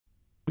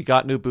We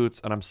got new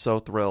boots, and I'm so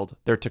thrilled.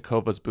 They're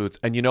Takova's boots.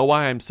 And you know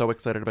why I'm so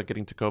excited about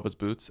getting Takova's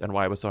boots and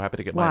why I was so happy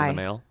to get mine in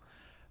the mail?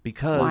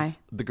 Because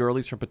the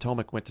girlies from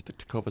Potomac went to the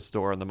Tacova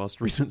store in the most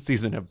recent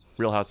season of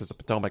Real Housewives of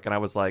Potomac, and I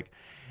was like,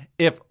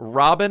 if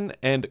Robin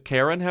and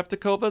Karen have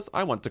Tacovas,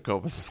 I want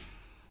Tacovas.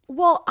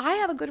 Well, I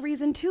have a good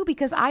reason, too,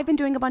 because I've been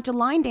doing a bunch of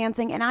line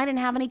dancing, and I didn't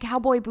have any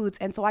cowboy boots,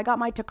 and so I got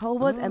my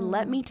Tacovas, and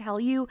let me tell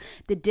you,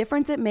 the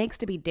difference it makes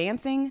to be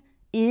dancing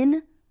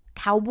in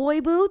cowboy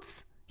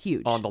boots,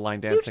 huge. On the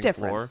line dancing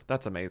floor?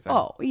 That's amazing.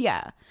 Oh,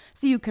 yeah.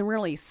 So you can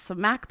really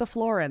smack the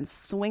floor and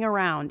swing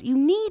around. You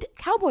need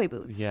cowboy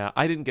boots. Yeah,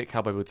 I didn't get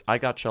cowboy boots. I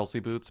got Chelsea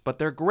boots, but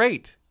they're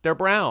great. They're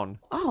brown.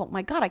 Oh,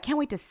 my God. I can't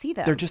wait to see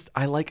them. They're just,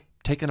 I like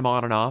taking them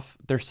on and off.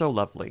 They're so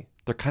lovely.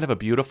 They're kind of a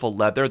beautiful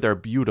leather. They're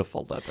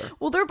beautiful leather.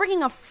 Well, they're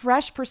bringing a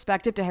fresh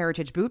perspective to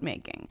heritage boot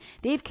making.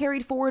 They've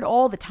carried forward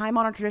all the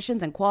time-honored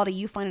traditions and quality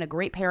you find in a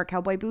great pair of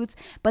cowboy boots,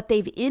 but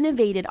they've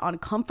innovated on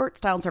comfort,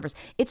 style, and service.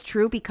 It's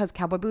true because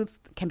cowboy boots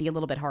can be a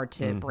little bit hard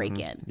to break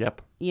in.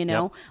 Yep. You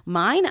know?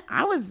 Mine,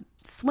 I was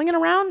swinging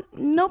around,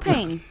 no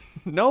pain.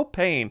 No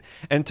pain.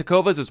 And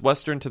Tacovas is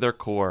Western to their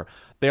core.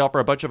 They offer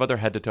a bunch of other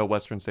head-to-toe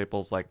Western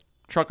staples like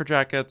trucker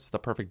jackets, the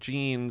perfect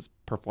jeans,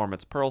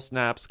 performance pearl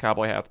snaps,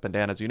 cowboy hats,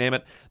 bandanas, you name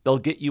it. They'll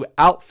get you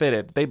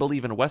outfitted. They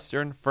believe in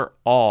Western for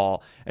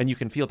all. And you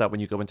can feel that when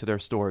you go into their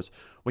stores.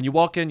 When you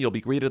walk in, you'll be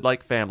greeted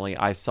like family.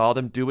 I saw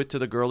them do it to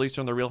the girlies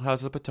from the Real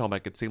Houses of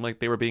Potomac. It seemed like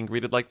they were being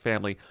greeted like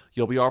family.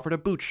 You'll be offered a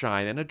boot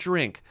shine and a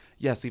drink.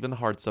 Yes, even the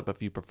hard stuff if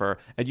you prefer.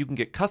 And you can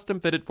get custom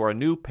fitted for a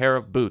new pair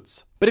of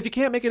boots. But if you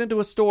can't make it into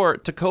a store,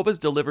 Tacovas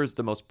delivers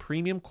the most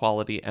premium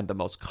quality and the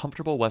most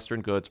comfortable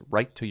Western goods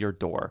right to your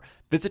door.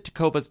 Visit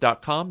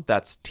tacovas.com,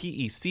 that's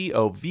TECOVAS.com,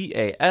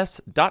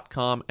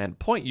 and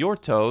point your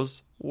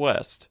toes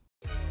west.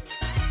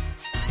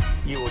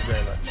 You or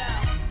Jayla?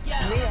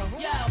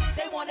 Yo,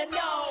 they wanna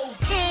know.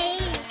 Hey,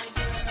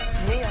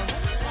 Mia.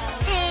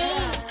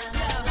 hey,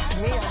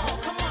 Mia.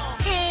 Come on.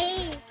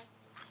 hey.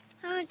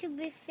 I want to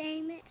be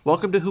famous.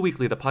 Welcome to Who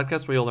Weekly, the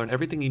podcast where you'll learn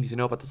everything you need to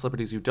know about the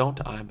celebrities you don't.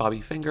 I'm Bobby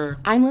Finger,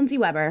 I'm Lindsay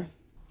Weber.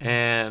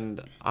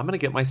 and I'm going to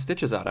get my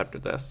stitches out after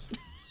this.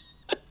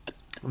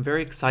 I'm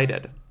very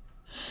excited.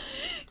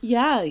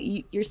 Yeah,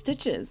 your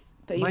stitches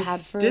that you My had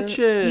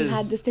stitches. You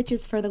had the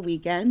stitches for the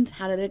weekend.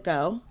 How did it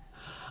go?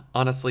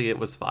 Honestly, it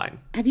was fine.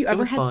 Have you It ever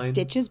was had fine.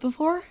 stitches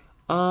before?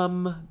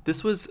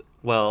 This was,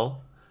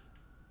 well,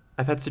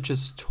 I've had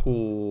stitches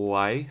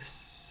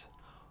twice.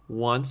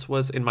 Once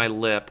was in my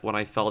lip when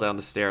I fell down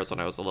the stairs when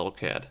I was a little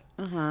kid.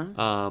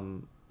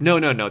 No,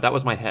 that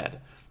was my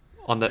head,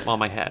 on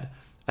my head.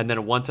 And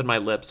then once in my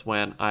lips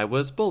when I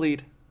was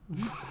bullied.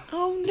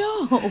 Oh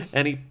no!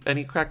 And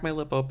he cracked my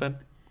lip open.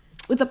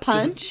 With a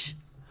punch?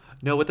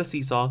 No, with a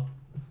seesaw.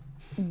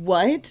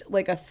 What?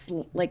 Like a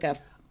push? Like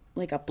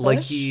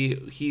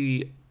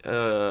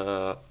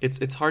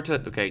it's hard to,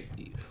 okay,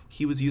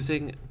 he was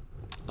using,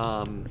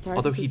 Sorry,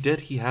 although this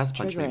he has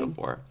punched me triggering.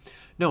 before.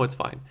 No, it's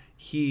fine.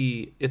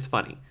 It's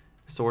funny.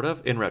 Sort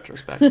of, in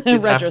retrospect.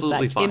 It's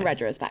absolutely fine.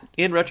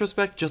 In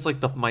retrospect, just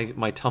like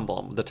my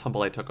tumble, the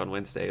tumble I took on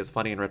Wednesday is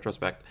funny in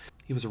retrospect.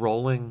 He was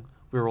rolling,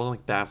 we were rolling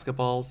like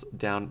basketballs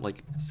down,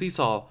 like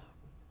seesaw,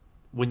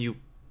 when you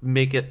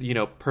make it,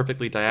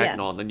 perfectly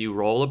diagonal, Yes. and then you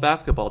roll a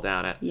basketball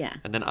down it. Yeah.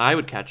 And then I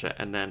would catch it,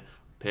 and then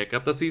pick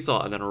up the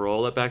seesaw, and then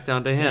roll it back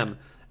down to him. Yeah.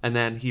 And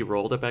then he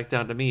rolled it back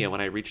down to me, and when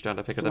I reached down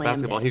to pick up the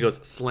basketball, he goes,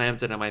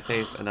 slammed it in my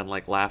face, and then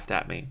laughed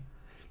at me.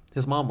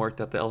 His mom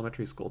worked at the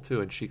elementary school too,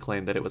 and she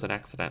claimed that it was an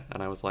accident.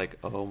 And I was like,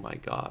 oh my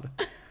God.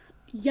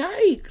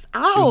 Yikes.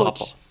 Ouch. She was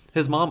awful.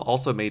 His mom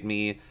also made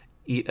me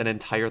eat an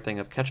entire thing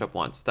of ketchup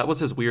once. That was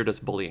his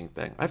weirdest bullying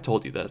thing. I've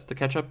told you this, the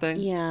ketchup thing.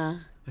 Yeah.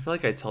 I feel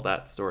like I tell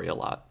that story a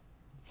lot.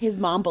 His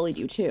mom bullied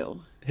you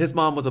too. His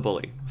mom was a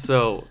bully.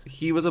 So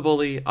he was a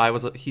bully. I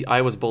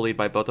was bullied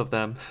by both of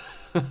them.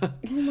 Oh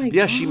my God.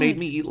 Yeah, she made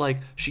me eat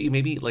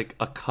like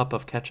a cup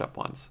of ketchup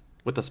once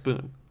with a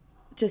spoon.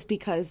 Just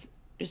because?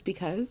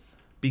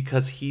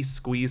 Because he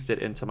squeezed it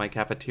into my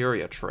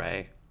cafeteria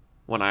tray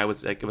when I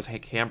was it was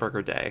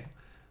hamburger day,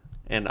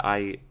 and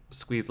I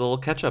squeezed a little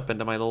ketchup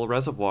into my little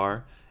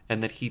reservoir,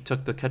 and then he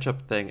took the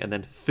ketchup thing and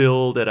then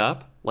filled it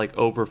up, like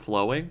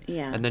overflowing.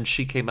 Yeah. And then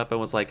she came up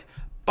and was like,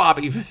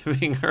 Bobby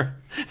Finger,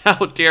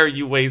 how dare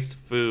you waste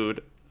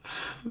food?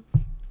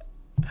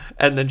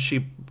 And then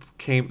she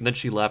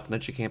left, and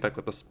then she came back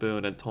with a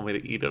spoon and told me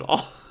to eat it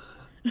all.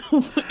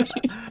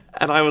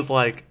 And I was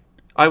like,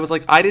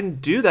 I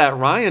didn't do that.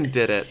 Ryan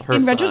did it.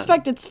 In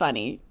retrospect, it's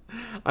funny.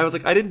 I was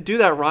like, I didn't do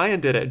that. Ryan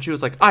did it. And she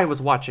was like, I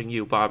was watching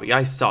you, Bobby.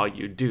 I saw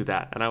you do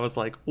that. And I was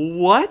like,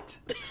 what?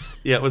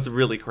 Yeah, it was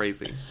really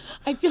crazy.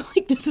 I feel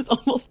like this is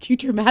almost too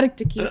dramatic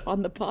to keep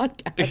on the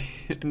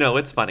podcast. No,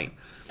 it's funny.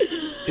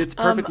 It's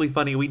perfectly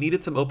funny. We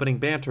needed some opening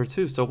banter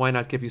too, so why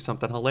not give you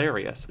something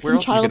hilarious? Where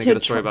else are you going to get a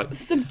story about?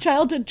 Some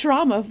childhood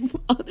trauma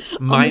on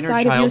the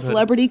side of your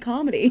celebrity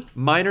comedy.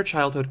 Minor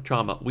childhood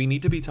trauma. We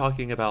need to be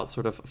talking about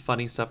sort of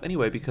funny stuff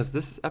anyway, because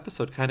this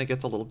episode kind of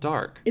gets a little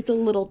dark. It's a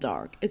little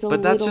dark.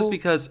 But that's just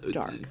because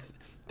dark.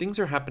 Things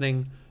are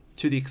happening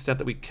to the extent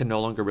that we can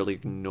no longer really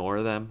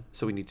ignore them,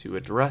 so we need to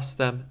address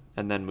them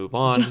and then move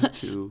on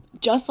to...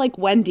 Just like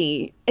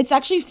Wendy. It's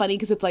actually funny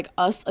because it's like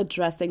us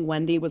addressing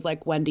Wendy was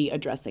like Wendy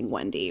addressing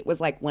Wendy. It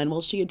was like, when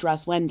will she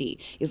address Wendy?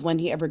 Is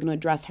Wendy ever going to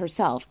address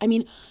herself? I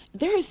mean,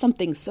 there is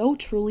something so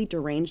truly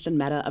deranged and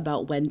meta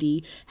about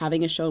Wendy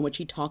having a show in which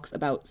she talks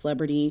about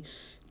celebrities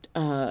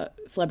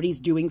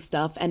doing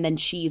stuff, and then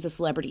she's a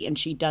celebrity and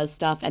she does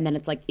stuff, and then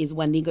it's like, is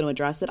Wendy going to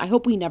address it? I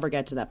hope we never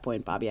get to that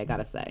point, Bobby, I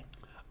gotta say.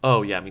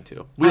 Oh, yeah, me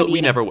too.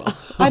 We never will.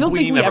 I don't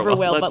think we never ever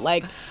will, but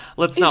like...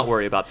 Let's not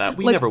worry about that.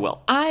 We like, never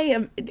will.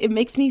 It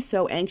makes me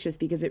so anxious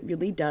because it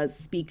really does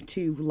speak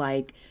to,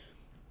 like,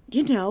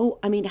 you know,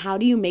 I mean, how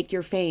do you make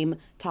your fame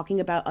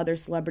talking about other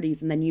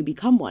celebrities and then you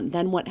become one?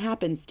 Then what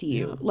happens to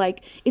you? Yeah.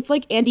 Like, it's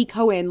like Andy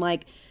Cohen,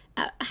 like,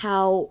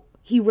 how...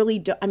 He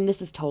really, I mean, this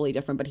is totally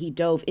different, but he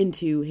dove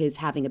into his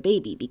having a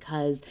baby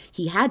because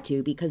he had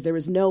to, because there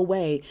was no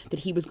way that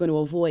he was going to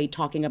avoid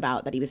talking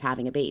about that he was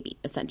having a baby,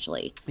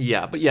 essentially.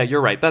 Yeah, but yeah, you're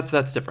right. That's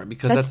different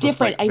because that's different.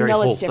 Just, like, very I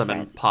know wholesome it's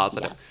different. And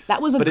positive. Yes.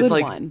 That was a good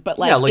one. But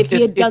like, if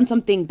he had done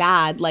something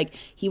bad, like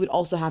he would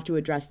also have to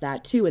address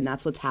that too, and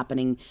that's what's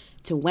happening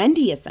to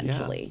Wendy,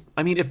 essentially. Yeah.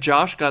 I mean, if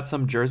Josh got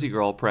some Jersey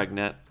girl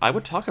pregnant, I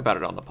would talk about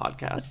it on the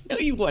podcast. No,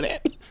 you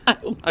wouldn't.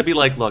 I'd be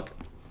like, look,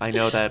 I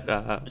know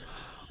that...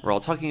 we're all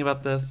talking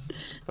about this,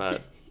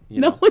 but, you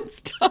know. No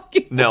one's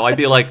talking about No, I'd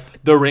be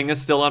like, the ring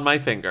is still on my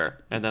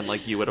finger. And then,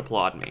 like, you would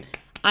applaud me.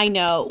 I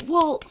know.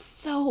 Well,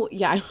 so,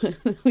 yeah.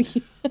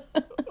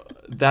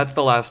 That's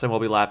the last time we'll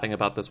be laughing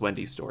about this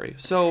Wendy story.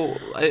 So,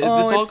 this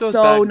all goes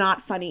back. It's so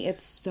not funny.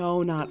 It's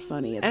so not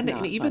funny. And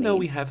even though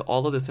we have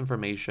all of this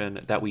information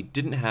that we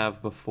didn't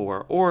have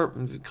before, or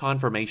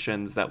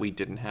confirmations that we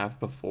didn't have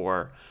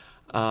before,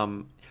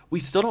 we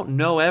still don't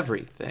know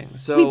everything.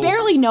 So we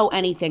barely know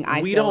anything,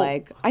 I feel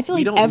like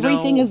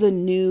everything is a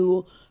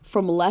new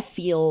from left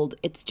field.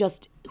 It's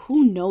just,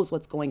 who knows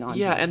what's going on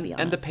here, to be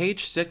honest. And the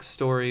Page Six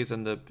stories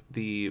and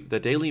the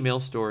Daily Mail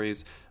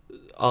stories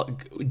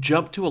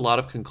jump to a lot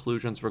of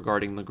conclusions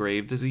regarding the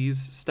Graves'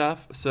 disease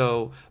stuff.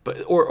 So,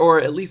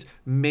 or at least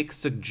make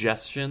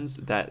suggestions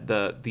that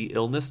the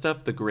illness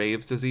stuff, the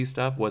Graves' disease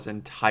stuff, was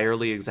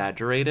entirely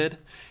exaggerated,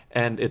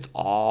 and it's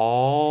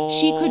all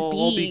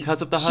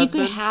because of the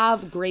husband. She could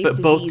have Graves'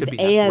 disease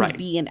and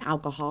be an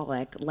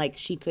alcoholic. Like,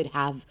 she could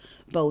have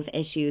both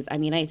issues. I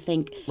mean, I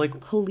think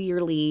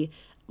clearly.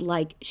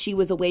 Like, she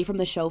was away from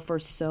the show for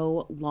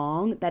so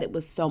long that it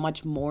was so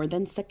much more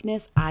than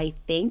sickness. I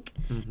think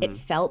it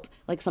felt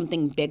like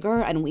something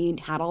bigger, and we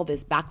had all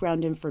this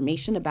background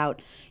information about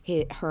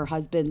her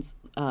husband's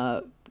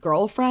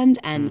girlfriend,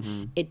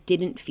 and it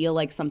didn't feel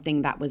like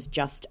something that was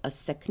just a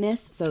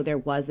sickness. So there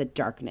was a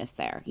darkness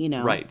there, you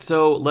know? Right.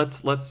 So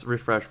let's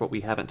refresh what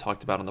we haven't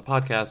talked about on the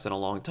podcast in a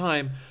long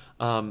time.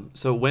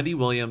 So Wendy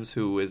Williams,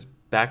 who is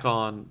back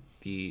on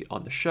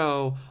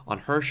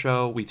her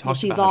show, we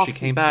talked about how she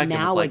came back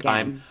and was like,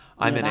 I'm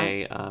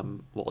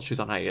in she's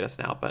on hiatus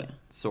now, but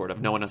sort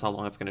of. No one knows how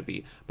long it's going to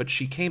be. But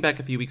she came back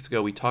a few weeks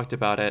ago. We talked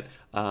about it,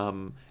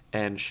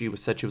 and she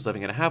said she was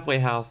living in a halfway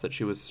house, that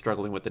she was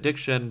struggling with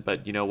addiction,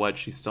 but you know what?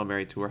 She's still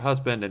married to her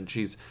husband, and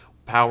she's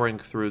powering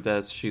through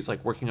this. She's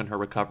like working on her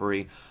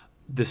recovery.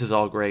 This is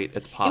all great.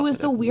 It's positive. It was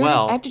the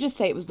weirdest. I have to just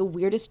say, it was the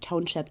weirdest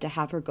tone shift to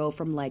have her go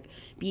from like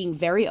being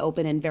very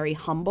open and very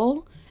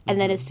humble. And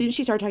then as soon as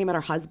she started talking about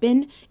her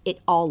husband, it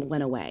all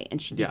went away.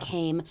 And she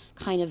became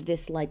kind of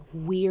this like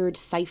weird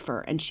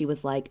cipher. And she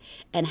was like,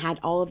 and had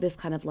all of this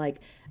kind of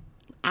like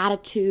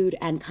attitude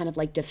and kind of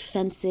like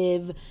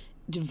defensive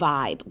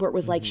vibe, where it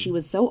was like she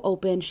was so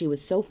open, she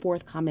was so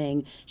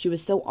forthcoming, she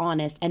was so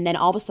honest. And then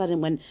all of a sudden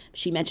when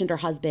she mentioned her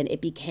husband,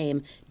 it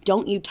became,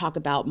 don't you talk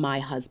about my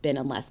husband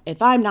unless,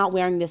 if I'm not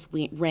wearing this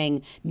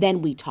ring,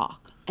 then we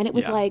talk. And it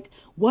was like,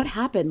 what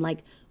happened?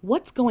 Like,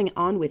 what's going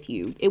on with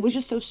you? It was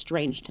just so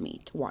strange to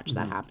me to watch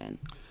that happen.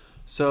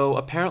 So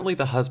apparently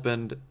the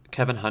husband,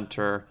 Kevin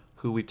Hunter,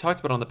 who we've talked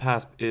about on the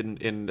past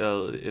in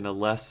a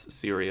less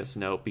serious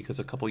note, because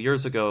a couple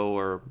years ago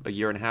or a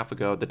year and a half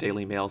ago, the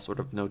Daily Mail sort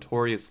of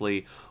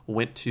notoriously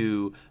went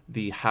to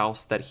the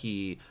house that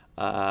he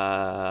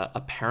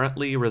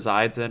apparently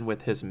resides in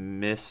with his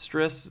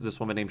mistress, this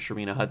woman named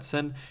Sharina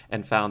Hudson,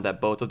 and found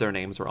that both of their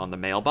names were on the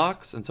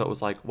mailbox. And so it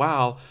was like,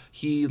 wow,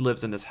 he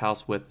lives in this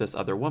house with this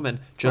other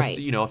woman just,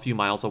 a few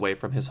miles away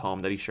from his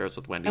home that he shares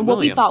with Wendy Williams. And what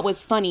we thought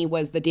was funny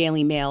was the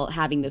Daily Mail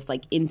having this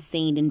like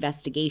insane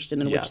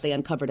investigation in which they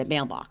uncovered a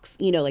mailbox.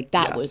 You know, like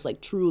that was like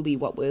truly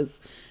what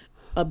was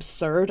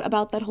absurd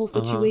about that whole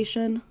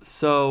situation.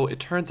 So it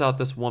turns out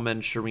this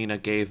woman,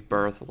 Sharina, gave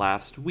birth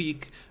last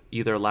week,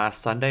 either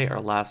last Sunday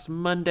or last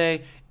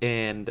Monday,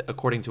 and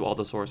according to all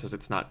the sources,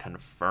 it's not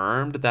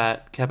confirmed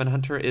that Kevin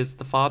Hunter is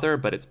the father,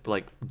 but it's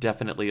like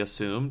definitely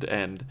assumed,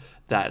 and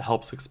that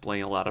helps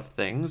explain a lot of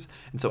things.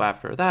 And so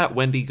after that,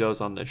 Wendy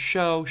goes on the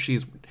show.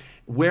 She's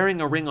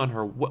wearing a ring on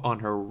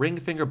her ring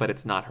finger, but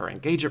it's not her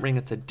engagement ring,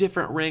 it's a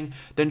different ring.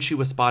 Then she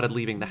was spotted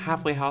leaving the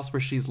halfway house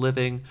where she's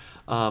living,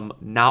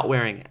 not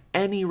wearing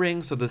any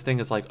ring. So the thing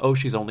is like, oh,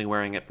 she's only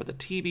wearing it for the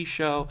TV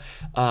show.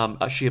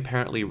 She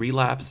apparently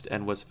relapsed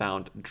and was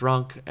found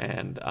drunk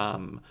and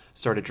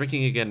started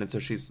drinking again, and so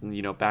she's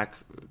back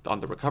on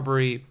the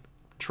recovery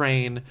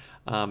train,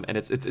 and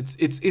it's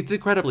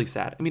incredibly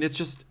sad. I mean,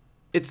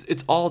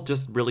 it's all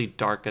just really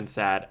dark and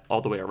sad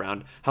all the way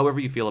around. However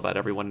you feel about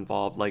everyone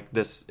involved, like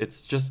this,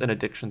 it's just an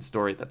addiction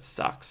story that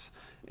sucks.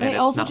 But And I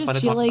it's also not fun just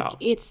to feel talk like about.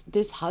 it's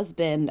this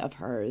husband of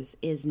hers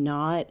is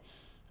not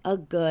a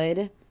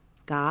good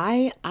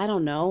guy. I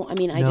don't know. I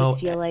mean, I No,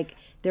 just feel like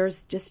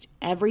there's just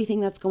everything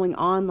that's going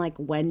on. Like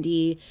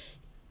Wendy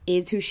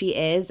is who she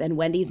is, and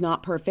Wendy's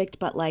not perfect,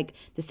 but like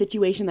the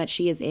situation that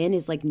she is in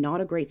is like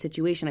not a great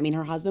situation. I mean,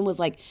 her husband was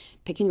like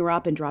picking her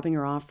up and dropping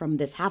her off from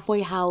this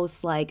halfway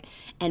house, like,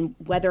 and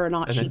whether or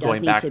not And she then does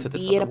going need back to to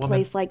this be at a other woman.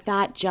 place like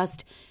that,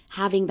 just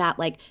having that,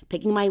 like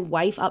picking my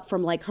wife up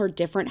from like her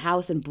different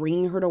house and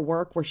bringing her to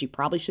work where she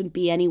probably shouldn't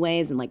be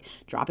anyways, and like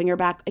dropping her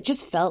back. It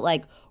just felt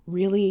like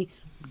really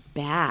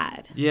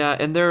bad. Yeah,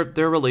 and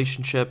their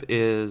relationship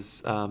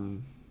is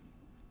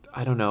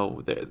I don't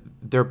know.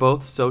 They're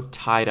both so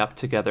tied up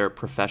together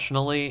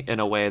professionally in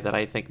a way that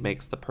I think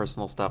makes the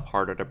personal stuff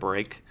harder to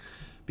break,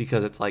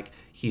 because it's like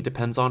he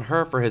depends on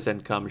her for his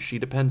income, she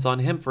depends on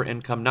him for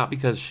income, not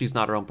because she's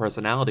not her own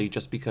personality,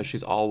 just because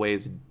she's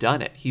always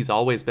done it. He's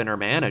always been her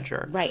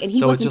manager, Right, and he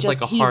so wasn't it's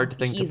just like a hard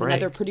thing to he's break.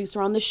 another producer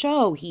on the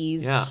show.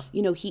 He's, Yeah.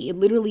 you know, he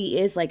literally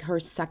is like her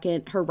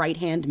right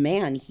hand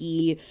man.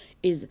 He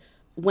is.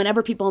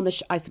 Whenever people on the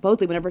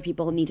supposedly whenever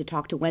people need to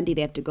talk to Wendy,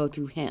 they have to go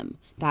through him.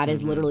 That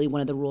is literally one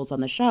of the rules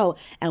on the show,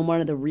 and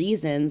one of the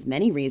reasons,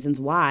 many reasons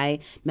why.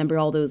 Remember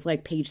all those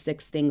like Page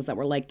 6 things that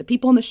were like the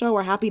people on the show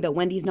are happy that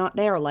Wendy's not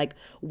there. Like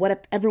what if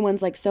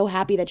everyone's like so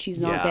happy that she's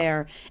not Yeah.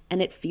 there,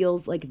 and it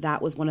feels like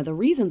that was one of the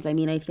reasons. I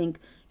mean, I think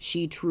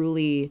she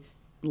truly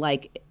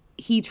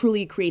he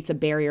truly creates a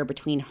barrier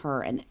between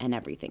her and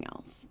everything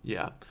else.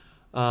 Yeah.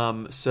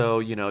 So,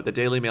 you know, the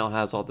Daily Mail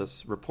has all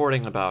this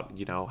reporting about,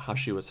 you know, how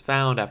she was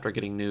found after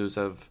getting news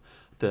of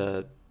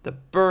the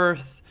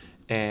birth.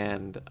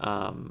 And,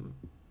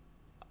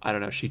 I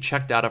don't know, she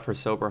checked out of her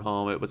sober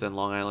home. It was in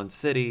Long Island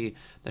City.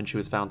 Then she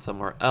was found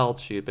somewhere else.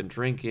 She had been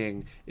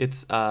drinking.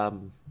 It's, I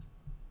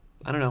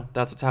don't know.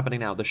 That's what's happening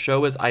now. The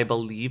show is, I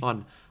believe,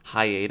 on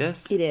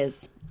hiatus. It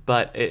is.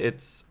 But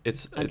it's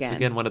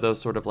again one of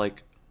those sort of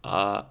like,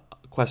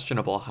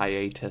 questionable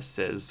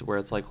hiatuses where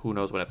it's like, who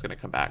knows when it's going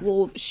to come back.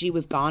 Well, she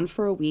was gone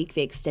for a week.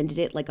 They extended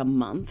it like a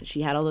month.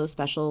 She had all those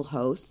special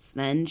hosts.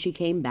 Then she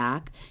came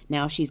back.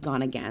 Now she's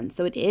gone again.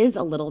 So it is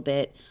a little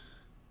bit,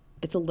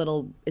 it's a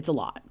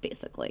lot,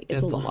 basically.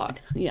 It's a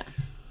lot. Yeah.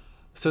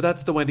 So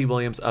that's the Wendy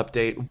Williams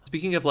update.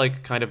 Speaking of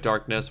like kind of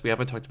darkness, we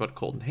haven't talked about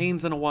Colton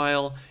Haynes in a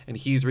while, and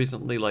he's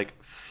recently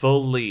like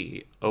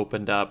fully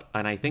opened up.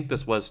 And I think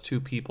this was two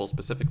people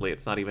specifically.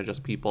 It's not even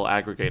just people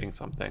aggregating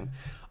something.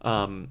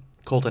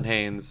 Colton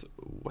Haynes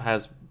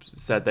has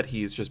said that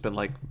he's just been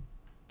like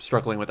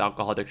struggling with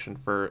alcohol addiction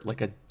for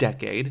like a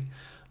decade.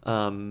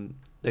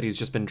 That he's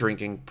just been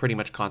drinking pretty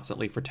much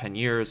constantly for 10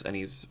 years, and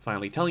he's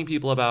finally telling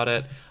people about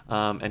it.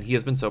 And he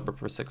has been sober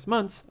for 6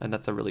 months, and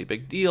that's a really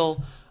big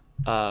deal.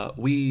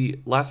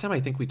 Last time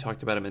I think we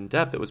talked about him in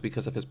depth, it was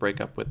because of his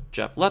breakup with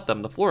Jeff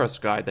Letham, the florist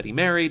guy that he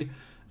married,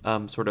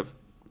 sort of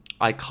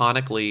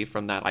iconically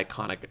from that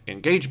iconic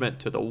engagement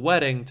to the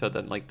wedding to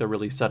then like the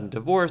really sudden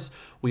divorce.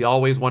 We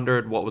always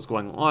wondered what was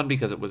going on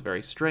because it was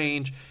very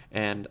strange.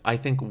 And I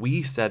think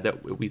we said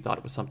that we thought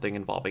it was something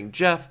involving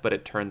Jeff, but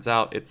it turns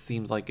out it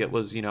seems like it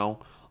was, you know,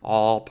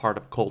 all part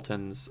of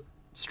Colton's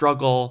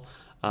struggle.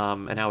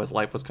 And how his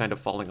life was kind of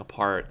falling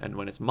apart. And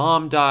when his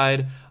mom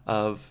died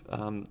of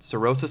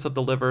cirrhosis of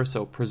the liver,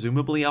 so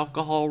presumably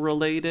alcohol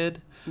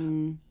related.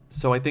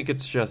 So I think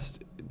it's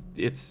just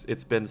it's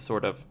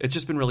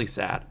just been really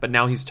sad. But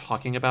now he's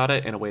talking about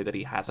it in a way that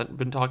he hasn't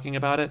been talking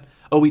about it.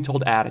 Oh, he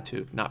told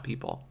Attitude, not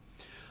People.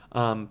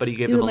 But he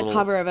gave He was them on a the little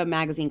cover of a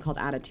magazine called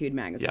Attitude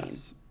Magazine.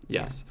 Yes.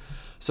 Yes.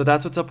 So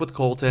that's what's up with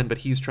Colton, but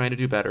he's trying to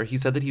do better. He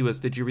said that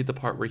did you read the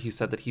part where he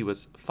said that he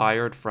was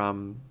fired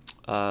from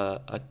a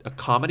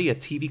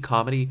TV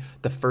comedy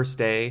the first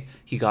day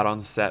he got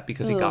on set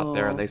because he got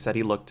there and they said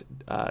he looked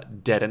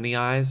dead in the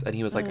eyes, and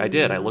he was like,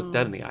 I looked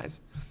dead in the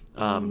eyes.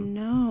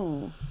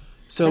 No.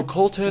 So That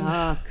Colton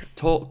sucks.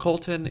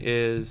 Colton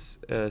is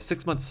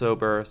 6 months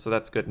sober, so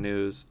that's good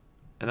news.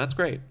 And that's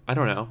great. I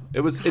don't know.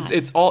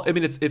 It's all. I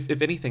mean,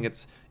 if anything,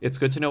 it's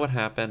good to know what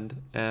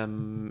happened.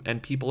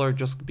 And people are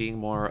just being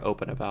more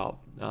open about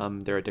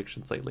their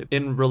addictions lately.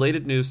 In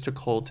related news to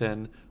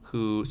Colton,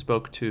 who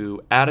spoke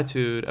to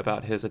Attitude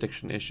about his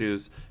addiction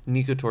issues,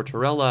 Nico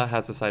Tortorella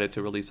has decided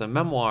to release a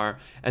memoir,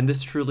 and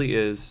this truly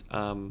is.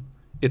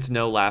 It's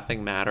no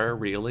laughing matter,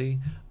 really,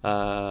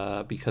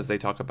 because they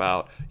talk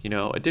about, you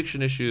know,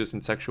 addiction issues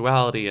and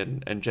sexuality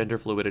and gender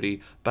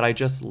fluidity. But I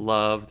just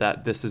love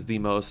that this is the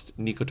most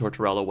Nico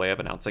Tortorella way of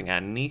announcing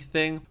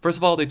anything. First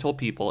of all, they told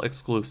People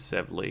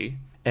exclusively.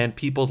 And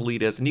People's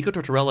lead is, Nico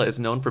Tortorella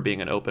is known for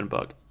being an open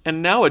book.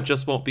 And now it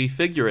just won't be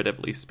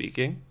figuratively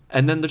speaking.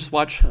 And then just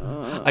watch.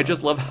 I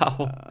just love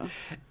how,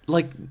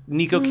 like,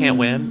 Nico can't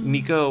win.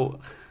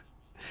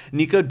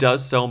 Nico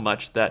does so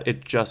much that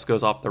it just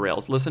goes off the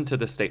rails. Listen to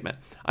this statement.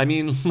 I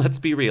mean, let's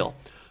be real.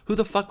 Who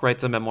the fuck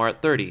writes a memoir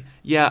at 30?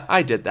 Yeah,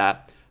 I did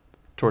that.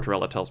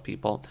 Tortorella tells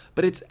People,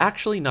 but it's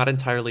actually not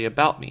entirely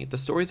about me. The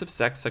stories of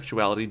sex,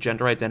 sexuality,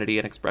 gender identity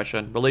and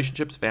expression,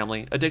 relationships,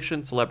 family,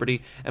 addiction,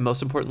 celebrity, and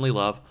most importantly,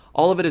 love,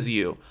 all of it is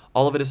you.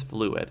 All of it is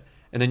fluid.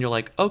 And then you're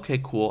like, okay,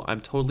 cool,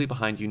 I'm totally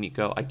behind you,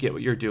 Nico. I get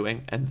what you're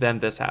doing. And then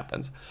this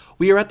happens.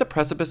 We are at the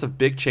precipice of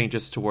big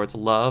changes towards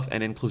love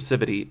and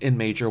inclusivity in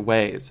major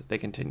ways, they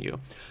continue.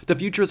 The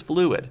future is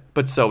fluid,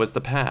 but so is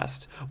the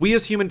past. We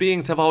as human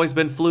beings have always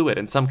been fluid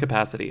in some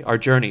capacity, our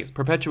journeys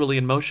perpetually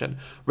in motion,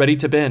 ready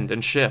to bend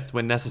and shift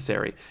when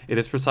necessary. It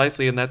is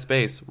precisely in that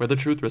space where the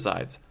truth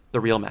resides,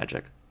 the real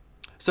magic.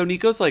 So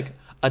Nico's like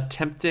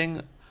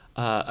attempting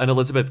an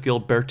Elizabeth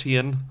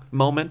Gilbertian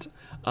moment.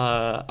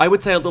 I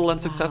would say a little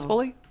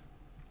unsuccessfully.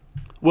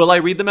 Will I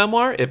read the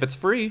memoir if it's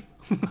free?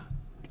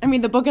 I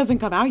mean, the book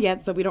hasn't come out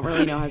yet, so we don't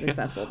really know how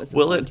successful this is.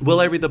 Will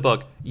I read the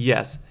book?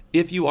 Yes.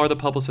 If you are the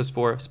publicist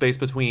for Space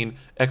Between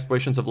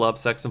Explorations of Love,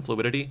 Sex, and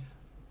Fluidity,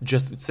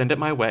 just send it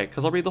my way,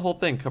 because I'll read the whole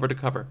thing cover to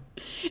cover.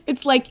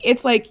 It's like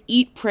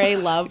Eat, Pray,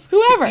 Love,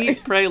 whoever.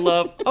 Eat, pray,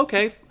 love.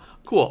 Okay,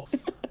 cool.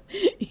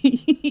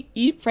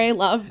 Eat, pray,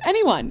 love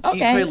anyone. Okay.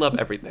 Eat, pray, love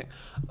everything.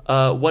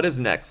 What is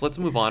next? Let's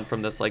move on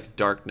from this like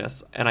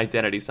darkness and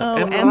identity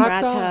stuff. Oh,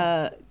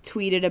 Emrata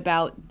tweeted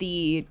about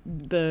the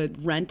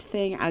rent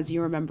thing. As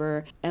you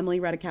remember,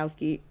 Emily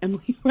Ratajkowski,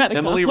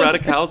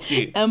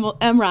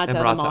 Emrata,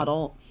 the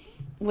model,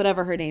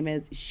 whatever her name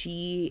is,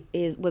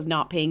 was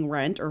not paying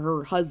rent, or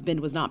her husband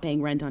was not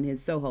paying rent on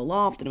his Soho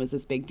loft, and it was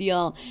this big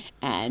deal,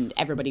 and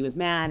everybody was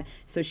mad.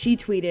 So she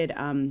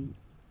tweeted,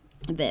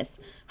 this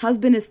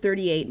husband is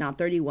 38, not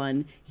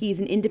 31. He's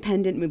an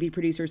independent movie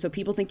producer, so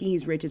people thinking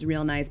he's rich is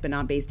real nice, but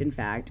not based in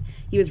fact.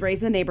 He was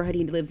raised in the neighborhood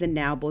he lives in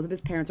now. Both of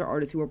his parents are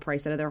artists who were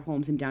priced out of their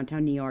homes in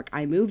downtown New York.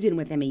 I moved in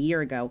with him a year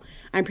ago.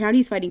 I'm proud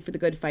he's fighting for the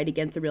good fight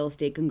against the real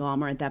estate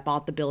conglomerate that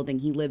bought the building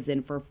he lives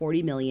in for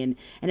 $40 million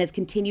and has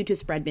continued to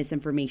spread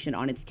misinformation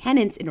on its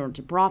tenants in order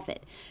to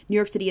profit. New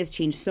York City has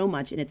changed so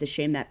much, and it's a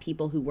shame that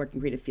people who work in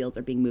creative fields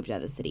are being moved out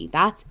of the city.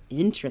 That's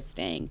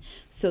interesting.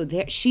 So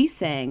she's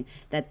saying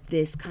that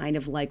this kind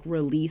of like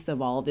release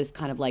of all this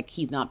kind of like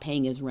he's not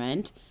paying his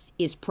rent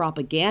is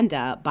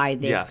propaganda by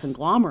this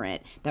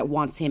conglomerate that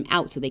wants him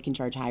out so they can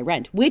charge high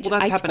rent, which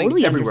that's happening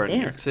totally everywhere understand. in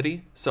New York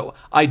City. So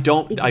I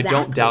don't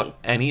doubt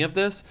any of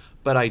this,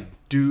 but I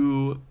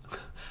do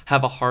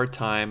have a hard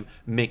time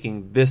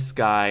making this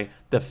guy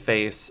the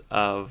face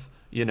of,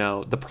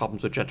 the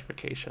problems with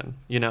gentrification,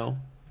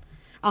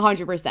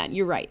 100%.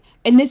 You're right.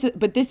 And this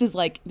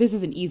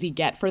is an easy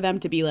get for them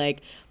to be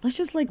like, let's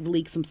just like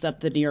leak some stuff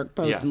to the New York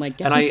Post and like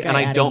get this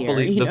guy I don't out of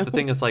believe here, the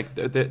thing is like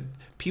the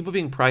people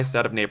being priced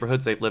out of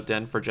neighborhoods they've lived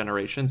in for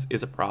generations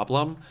is a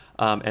problem,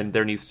 and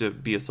there needs to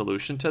be a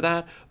solution to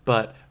that.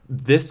 But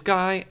this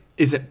guy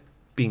isn't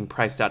being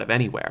priced out of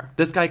anywhere.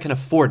 This guy can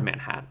afford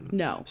Manhattan.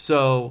 No.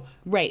 So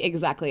right,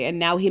 exactly. And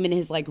now him and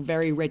his like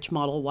very rich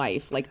model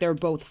wife, like they're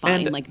both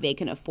fine. Like they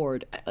can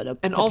afford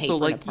and also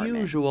like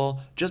usual,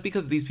 just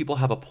because these people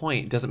have a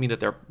point doesn't mean that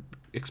they're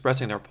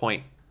expressing their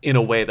point in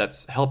a way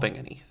that's helping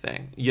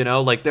anything.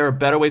 Like there are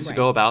better ways to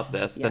go about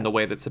this than the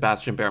way that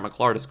Sebastian Bear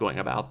McClard is going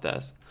about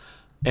this.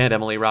 And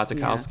Emily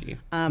Ratajkowski.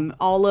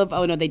 All of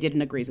Oh No They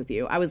Didn't agrees with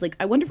you. I was like,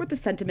 I wonder what the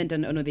sentiment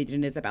on Oh No They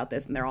Didn't is about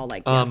this. And they're all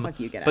like, yeah, fuck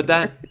you, get out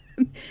of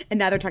here. And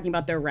now they're talking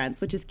about their rents,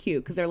 which is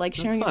cute because they're like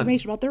sharing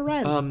information about their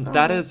rents.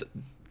 That is,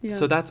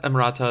 so that's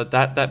Emrata.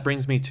 That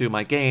brings me to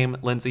my game.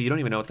 Lindsay, you don't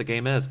even know what the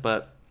game is,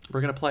 but we're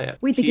going to play it.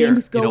 Wait, the game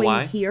is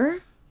going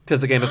here?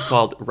 Because the game is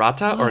called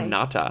Rata or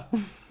Nata.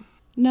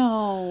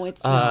 No,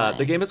 it's not.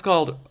 The game is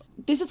called...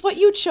 This is what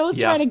you chose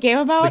to write a game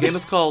about? The game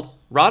is called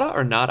Rata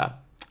or Nata.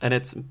 And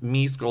it's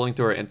me scrolling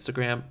through our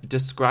Instagram,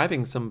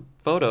 describing some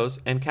photos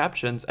and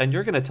captions, and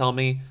you're going to tell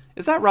me,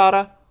 is that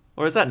Rata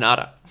or is that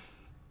Nata?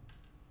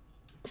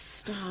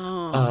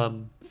 Stop.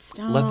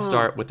 Let's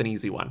start with an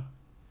easy one.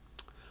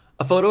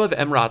 A photo of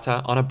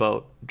Emrata on a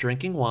boat,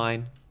 drinking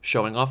wine,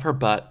 showing off her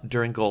butt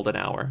during golden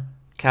hour.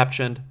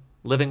 Captioned,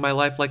 living my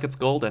life like it's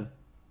golden.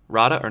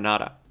 Rata or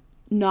Nata?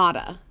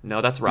 Nada.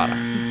 No, that's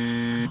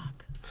Rata.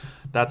 Fuck.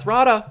 That's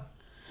Rata.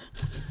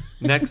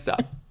 Next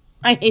up.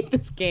 I hate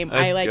this game.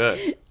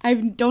 Good.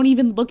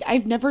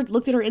 I've never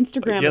looked at her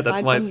Instagram. Yeah,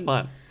 that's why it's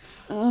fun.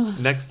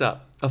 Next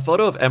up, a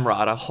photo of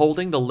Emrata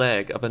holding the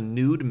leg of a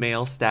nude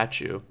male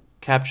statue,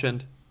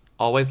 captioned,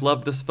 always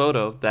loved this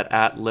photo that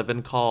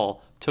 @LiveAndCall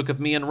took of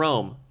me in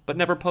Rome, but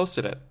never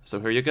posted it. So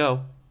here you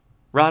go.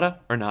 Rata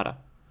or Nata?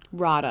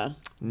 Rata.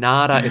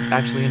 Nata. It's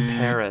actually in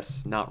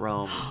Paris, not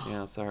Rome.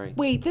 Yeah, sorry.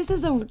 Wait, this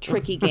is a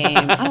tricky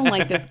game. I don't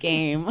like this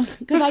game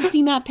because I've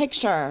seen that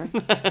picture.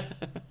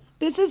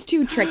 This is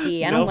too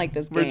tricky. I don't like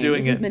this game.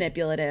 This is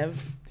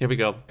manipulative. Here we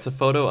go. It's a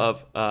photo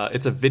of,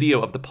 it's a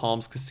video of the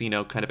Palms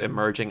Casino kind of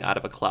emerging out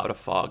of a cloud of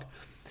fog.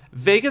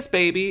 Vegas,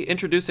 baby,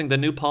 introducing the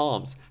new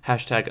Palms.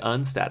 Hashtag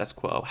unstatus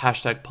quo.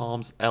 Hashtag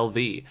Palms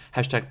LV.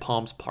 Hashtag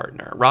Palms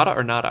partner. Rata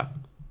or Nata?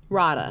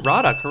 Rata.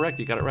 Rata, correct.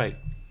 You got it right.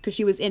 Because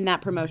she was in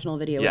that promotional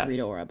video with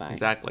Rita Ora.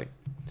 Exactly.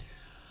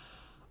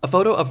 A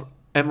photo of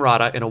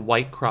Emrata in a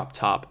white crop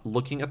top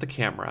looking at the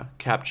camera,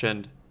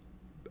 captioned,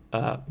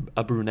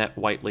 a brunette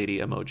white lady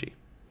emoji.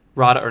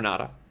 Rata or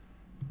Nata?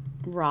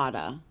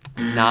 Rada.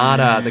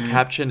 Nada. The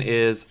caption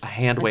is a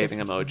hand-waving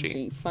emoji.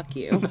 Gee, fuck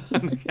you.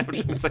 The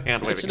caption is a I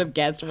hand-waving. should have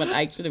guessed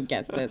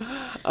this.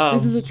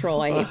 This is a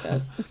troll. I hate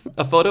this.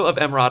 A photo of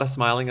Emrata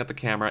smiling at the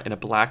camera in a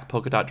black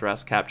polka dot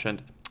dress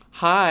captioned,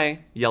 "Hi,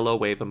 yellow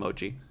wave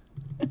emoji."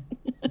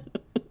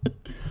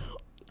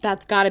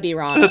 That's gotta be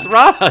Rada. That's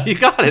Rada. You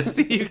got it.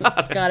 See, you got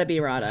it. Gotta be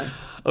Rada.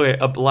 Okay,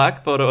 a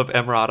black photo of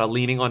Emrata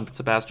leaning on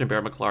Sebastian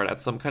Bear McClard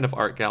at some kind of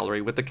art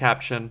gallery with the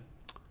caption,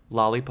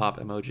 "Lollipop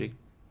emoji."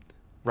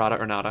 Rada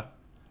or nada?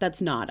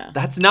 That's Nada.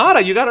 That's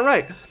nada. You got it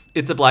right.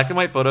 It's a black and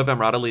white photo of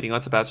Emrata leaning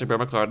on Sebastian Bear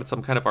McClard at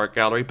some kind of art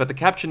gallery, but the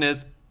caption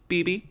is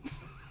BB.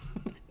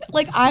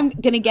 Like, I'm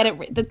gonna get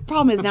it. The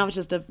problem is now it's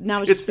just It's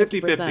 50%.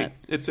 50-50.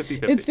 It's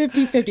 50-50. It's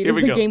 50-50. This Here we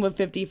is a go. game of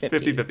 50-50.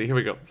 50-50. Here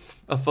we go.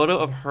 A photo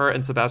of her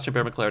and Sebastian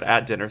Bear McClard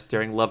at dinner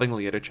staring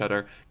lovingly at each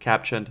other,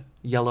 captioned,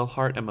 "Yellow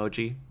heart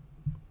emoji."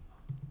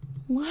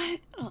 What?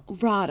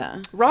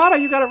 Rada. Rada,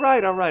 you got it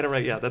right. All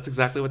right. Yeah, that's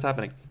exactly what's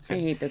happening. I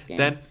hate this game.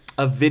 Then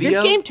a video.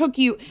 This game took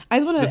you. I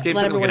just want This to game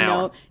let took like everyone an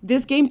hour. know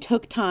this game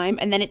took time,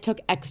 and then it took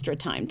extra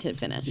time to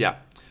finish. Yeah.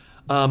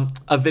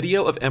 A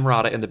video of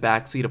Emrata in the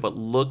backseat of what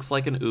looks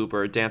like an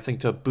Uber dancing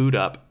to Boot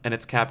Up, and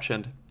it's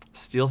captioned,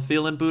 "Still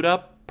feeling boot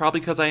up? Probably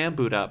because I am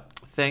boot up.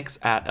 Thanks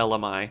at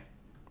LMI."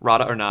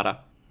 Rada or nada?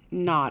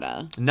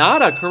 Nada.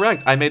 Nada,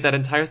 correct. I made that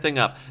entire thing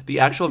up. The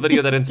actual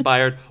video that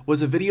inspired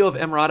was a video of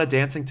Emrata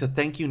dancing to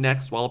Thank You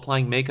Next while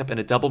applying makeup in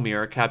a double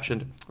mirror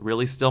captioned,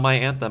 "Really still my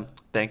anthem.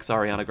 Thanks,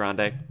 Ariana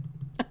Grande."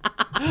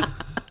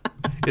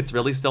 It's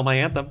really still my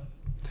anthem.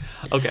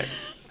 Okay.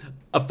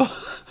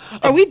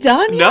 Are we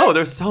done yet? No,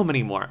 there's so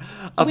many more.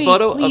 Wait,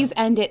 please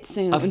end it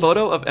soon. A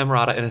photo of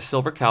Emrata in a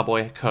silver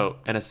cowboy coat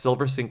and a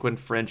silver sequin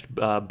fringed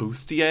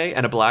bustier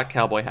and a black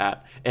cowboy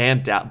hat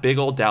and big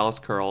old Dallas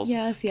curls.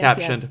 Yes,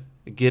 captioned,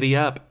 "Giddy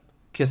up,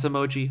 kiss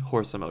emoji,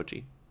 horse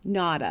emoji."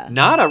 Nada.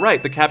 Nada,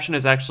 right. The caption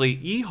is actually,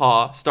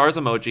 "Yeehaw, stars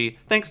emoji.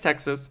 Thanks,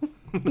 Texas."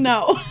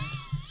 No.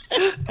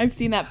 I've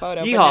seen that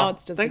photo, Yeehaw. but now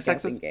it's just Thanks, a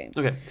guessing Texas.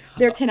 game. Okay.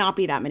 There cannot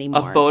be that many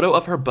more. A photo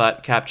of her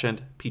butt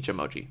captioned, "Peach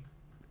emoji."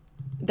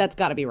 That's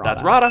got to be Rada.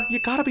 That's Rada. You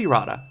gotta be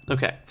Rada.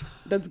 Okay.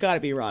 That's got to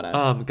be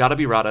Rada. Gotta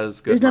be Rada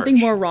is good There's merch. nothing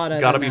more Rada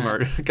Gotta than be that.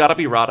 merch. Gotta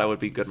be Rada would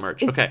be good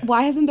merch. Okay.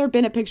 Why hasn't there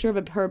been a picture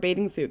of her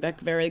bathing suit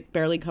that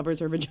barely covers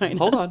her vagina?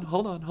 Hold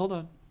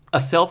on. A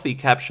selfie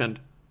captioned,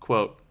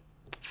 quote,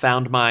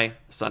 "Found my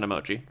son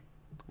emoji."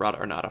 Rada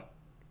or nada?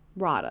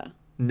 Rada.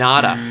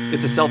 Nada.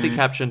 It's a selfie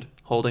captioned,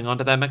 "Holding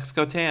onto that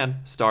Mexico tan,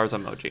 stars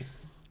emoji."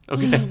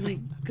 Okay. Oh my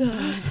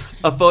god.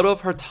 A photo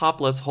of her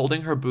topless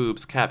holding her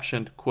boobs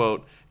captioned,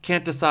 quote,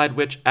 "Can't decide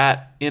which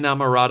at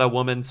enamorada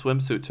woman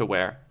swimsuit to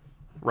wear."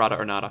 Rada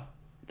or nada?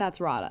 That's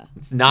Rada.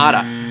 It's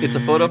nada. It's a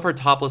photo of her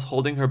topless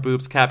holding her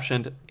boobs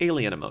captioned,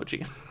 "Alien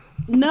emoji."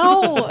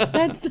 No,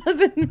 that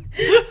doesn't.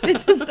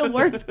 This is the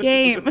worst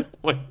game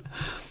Wait.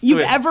 you've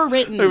Wait. ever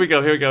written. Here we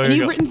go. And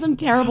you've written some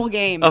terrible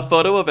games. A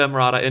photo of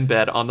Emrata in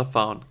bed on the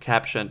phone,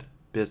 captioned,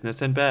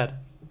 "Business in bed."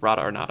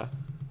 Rada or nada?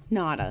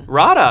 Nada.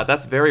 Rada.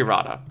 That's very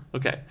Rada.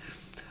 Okay.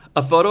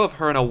 A photo of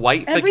her in a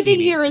white bikini. Everything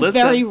here is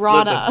very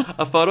Rada. Listen.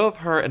 A photo of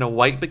her in a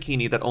white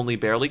bikini that only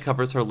barely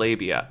covers her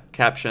labia,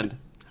 captioned,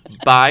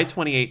 "By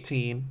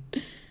 2018."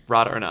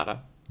 Rada or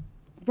nada?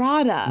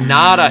 Rada.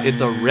 Nada.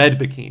 It's a red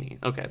bikini.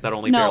 Okay, that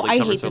only No, barely I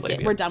covers hate her this labia.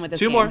 game. We're done with this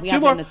Two game. more. We Two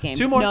have more. done this game.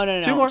 Two more.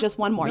 No. Two more. Just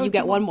one more. No, You two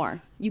get one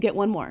more. You get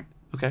one more.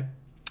 Okay.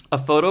 A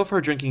photo of her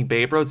drinking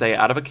Babe Rosé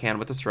out of a can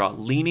with a straw,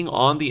 leaning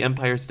on the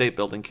Empire State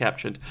Building,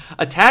 captioned,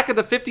 "Attack of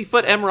the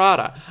 50-foot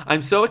Emrata.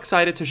 I'm so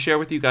excited to share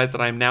with you guys that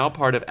I'm now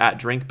part of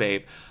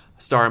 @DrinkBabe."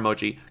 Star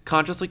emoji.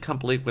 "Consciously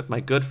complete with my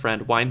good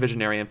friend, wine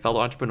visionary, and fellow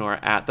entrepreneur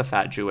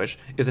 @TheFatJewish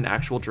is an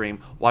actual dream.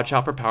 Watch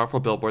out for powerful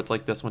billboards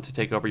like this one to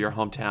take over your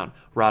hometown."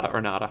 Rada or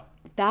nada?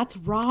 That's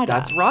Rada.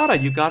 That's Rada.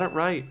 You got it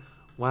right.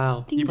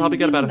 Wow. Ding, You probably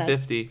ding, got about ding. a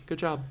 50. Good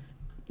job.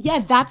 Yeah,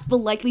 that's the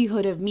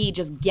likelihood of me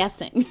just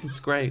guessing. It's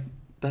great.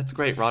 That's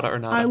great. Rada or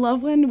nada? I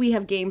love when we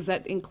have games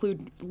that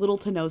include little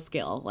to no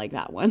skill, like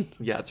that one.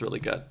 Yeah, it's really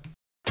good.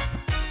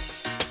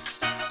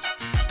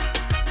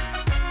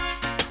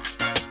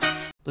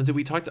 Lindsay,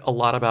 we talked a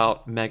lot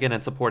about Meghan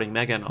and supporting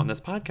Meghan on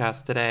this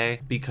podcast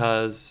today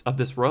because of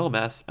this royal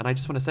mess. And I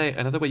just want to say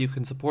another way you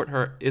can support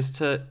her is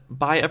to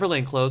buy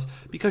Everlane clothes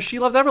because she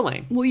loves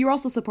Everlane. Well, you're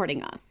also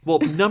supporting us. Well,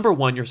 number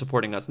one, you're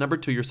supporting us. Number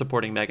two, you're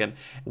supporting Meghan.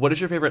 What is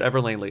your favorite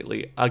Everlane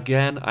lately?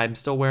 Again, I'm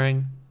still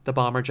wearing the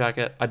bomber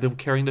jacket. I've been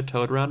carrying the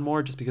toad around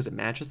more just because it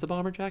matches the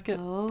bomber jacket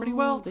pretty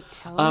well. The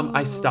toad.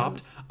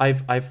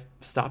 I've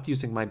stopped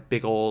using my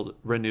big old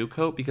Renew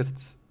coat because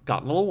it's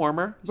gotten a little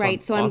warmer.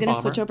 Right, so I'm on going to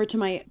bomber, switch over to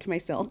my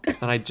silk.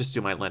 and I just do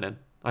my linen.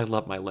 I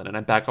love my linen.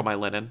 I'm back on my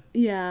linen.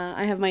 Yeah,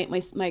 I have my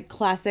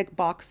classic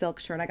box silk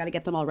shirt. I got to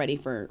get them all ready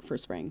for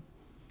spring.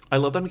 I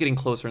love that I'm getting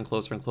closer and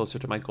closer and closer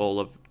to my goal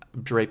of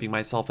draping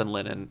myself in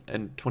linen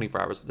in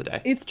 24 hours of the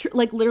day. It's true.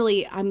 Like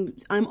literally, I'm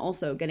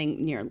also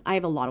getting near. I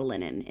have a lot of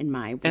linen in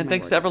my. And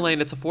thanks to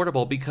Everlane, it's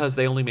affordable because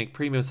they only make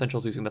premium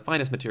essentials using the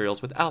finest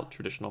materials without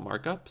traditional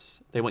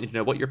markups. They want you to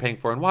know what you're paying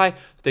for and why.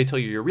 They tell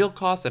you your real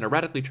costs and are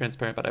radically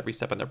transparent about every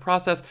step in their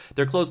process.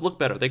 Their clothes look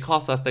better, they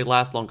cost less, they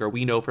last longer.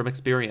 We know from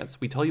experience.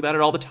 We tell you about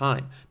it all the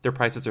time. Their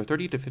prices are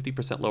 30 to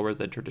 50% lower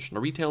than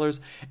traditional retailers,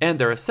 and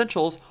their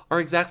essentials are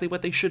exactly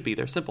what they should be.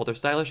 They're simple, they're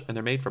stylish, and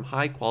they're made from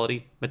high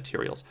quality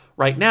materials.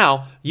 Right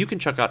now, you can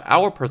check out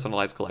our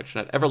personalized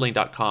collection at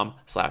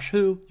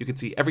everlane.com/who. You can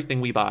see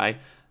everything we buy,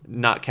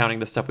 not counting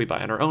the stuff we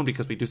buy on our own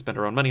because we do spend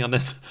our own money on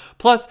this.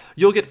 Plus,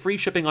 you'll get free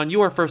shipping on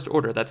your first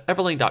order. That's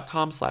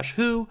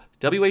everlane.com/who,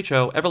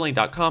 WHO,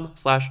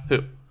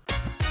 everlane.com/who.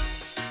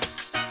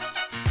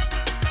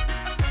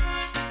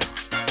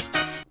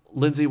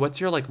 Lindsay, what's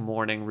your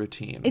morning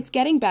routine? It's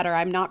getting better.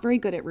 I'm not very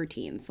good at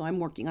routines, so I'm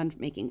working on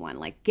making one.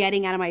 Like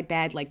getting out of my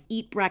bed, like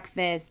eat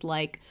breakfast,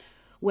 like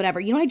whatever.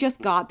 You know what I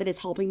just got that is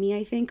helping me,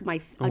 I think? I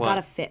got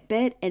a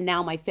Fitbit, and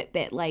now my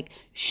Fitbit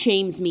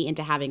shames me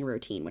into having a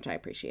routine, which I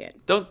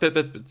appreciate. Don't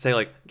Fitbits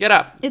say get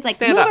up. It's like,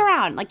 stand move up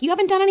around. Like, you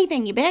haven't done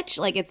anything, you bitch.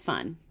 Like, it's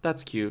fun.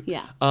 That's cute.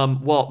 Yeah.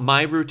 Well,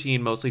 my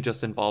routine mostly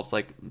just involves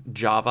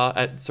Java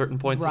at certain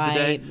points of the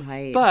day.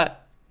 Right. But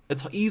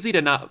it's easy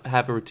to not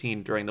have a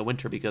routine during the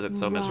winter because it's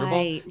so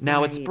miserable.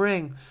 Now it's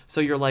spring, so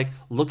you're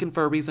looking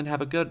for a reason to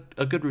have a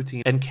good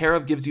routine. And Care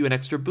of gives you an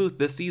extra boost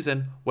this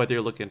season, whether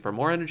you're looking for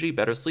more energy,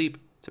 better sleep,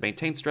 to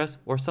maintain stress,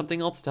 or something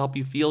else to help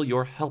you feel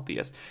your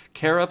healthiest.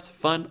 Care of's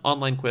fun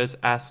online quiz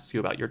asks you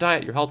about your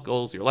diet, your health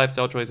goals, your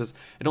lifestyle choices.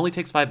 It only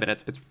takes 5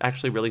 minutes. It's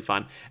actually really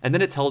fun. And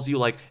then it tells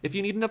you if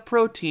you need enough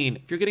protein,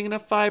 if you're getting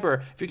enough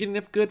fiber, if you're getting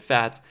enough good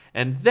fats,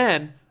 and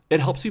then it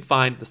helps you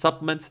find the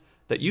supplements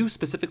that you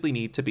specifically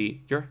need to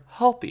be your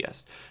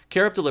healthiest.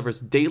 Care of delivers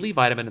daily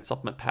vitamin and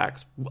supplement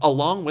packs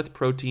along with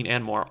protein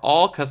and more,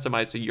 all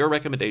customized to your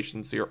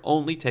recommendations, so you're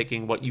only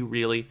taking what you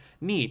really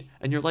need.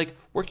 And you're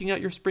working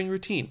out your spring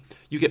routine.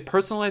 You get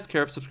personalized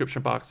Care of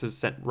subscription boxes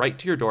sent right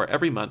to your door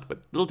every month with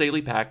little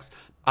daily packs.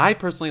 I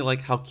personally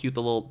like how cute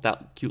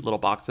that cute little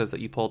box is that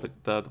you pull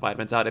the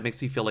vitamins out. It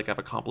makes me feel like I've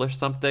accomplished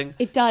something.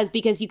 It does,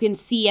 because you can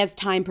see as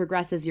time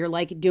progresses, you're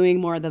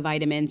doing more of the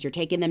vitamins, you're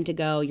taking them to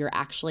go, you're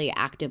actually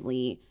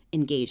actively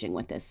engaging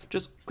with this.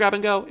 Just grab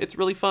and go. It's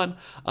really fun.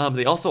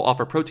 They also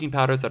offer protein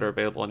powders that are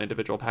available in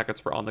individual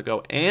packets for on the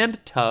go, and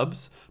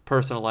tubs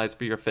personalized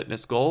for your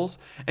fitness goals.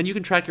 And you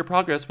can track your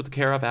progress with the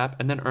Care of app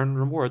and then earn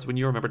rewards when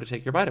you remember to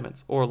take your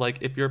vitamins. Or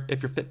if your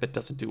Fitbit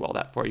doesn't do all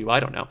that for you, I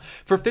don't know.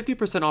 For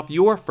 50% off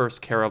your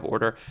first Care of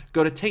order,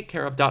 go to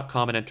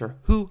takecareof.com and enter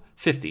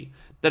WHO50.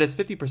 That is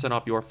 50%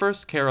 off your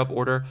first Care of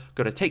order.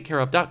 Go to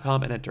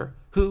takecareof.com and enter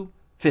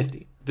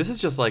WHO50. This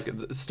is just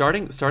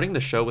starting the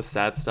show with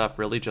sad stuff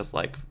really just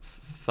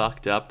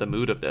fucked up the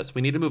mood of this.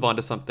 We need to move on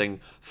to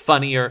something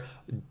funnier,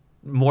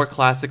 more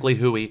classically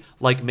hooey,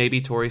 like maybe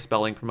Tori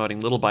Spelling promoting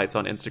Little Bites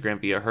on Instagram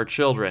via her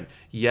children.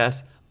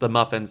 Yes, the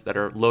muffins that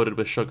are loaded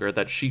with sugar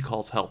that she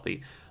calls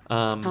healthy.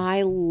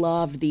 I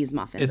loved these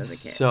muffins as a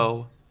kid. It's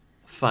so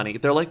funny.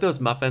 They're like those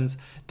muffins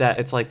that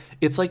it's like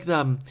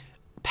the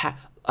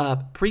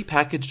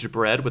prepackaged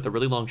bread with a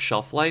really long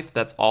shelf life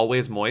that's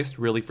always moist.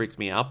 Really freaks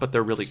me out, but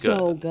they're really good.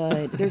 So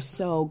good. They're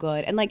so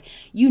good. And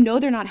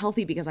they're not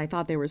healthy because I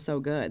thought they were so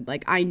good.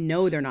 I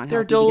know they're not they're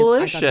healthy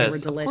delicious. because I thought they were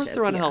delicious. Of course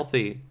they're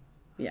unhealthy.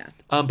 Yeah.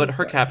 But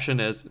her caption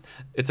is,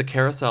 it's a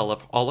carousel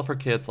of all of her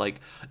kids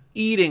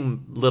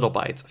eating Little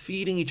Bites,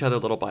 feeding each other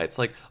Little Bites,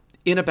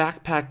 in a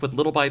backpack with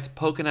Little Bites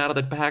poking out of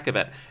the back of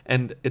it.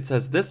 And it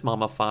says, this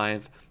Mama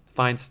 5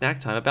 finds snack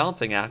time a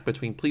balancing act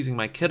between pleasing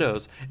my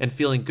kiddos and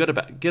feeling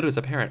good as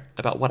a parent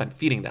about what I'm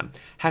feeding them.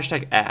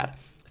 #ad.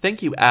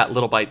 Thank you at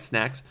Little Bite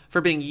Snacks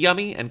for being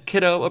yummy and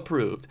kiddo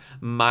approved.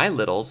 My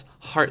littles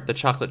heart the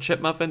chocolate chip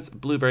muffins,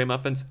 blueberry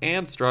muffins,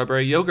 and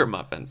strawberry yogurt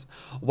muffins.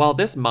 While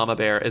this Mama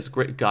Bear is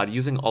great, God,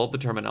 using all of the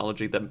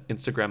terminology that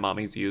Instagram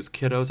mommies use,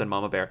 kiddos and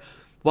Mama Bear.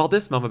 While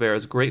this Mama Bear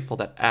is grateful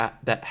that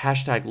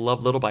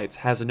 #Love Little Bites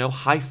has no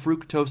high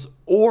fructose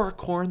or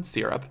corn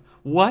syrup.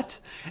 What?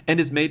 And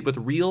is made with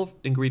real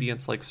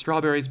ingredients like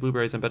strawberries,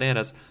 blueberries, and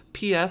bananas.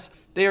 P.S.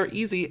 They are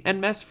easy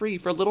and mess-free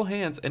for little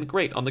hands and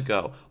great on the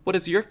go. What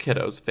is your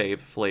kiddo's fave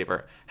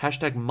flavor?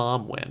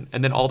 #MomWin.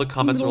 And then all the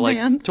comments Little were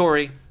hands.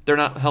 Tori, they're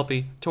not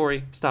healthy.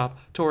 Tori, stop.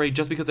 Tori,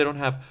 just because they don't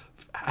have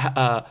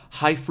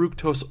high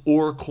fructose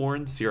or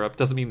corn syrup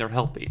doesn't mean they're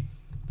healthy.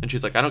 And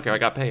she's like, I don't care. I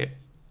got paid.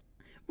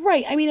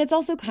 Right. I mean, it's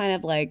also kind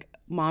of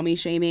mommy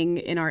shaming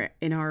in our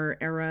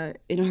era,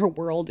 in our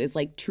world is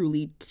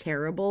truly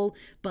terrible,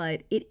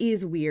 but it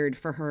is weird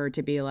for her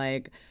to be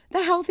the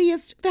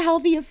healthiest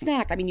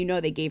snack. I mean,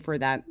 they gave her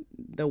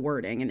the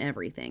wording and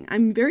everything.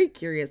 I'm very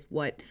curious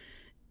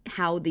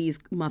how these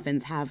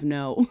muffins have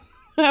no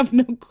high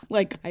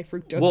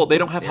fructose. Well, they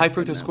don't have high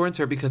fructose corn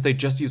syrup because they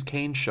just use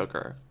cane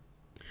sugar.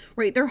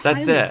 Right, they're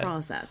That's highly it.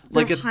 processed.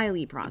 They're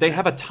highly processed. They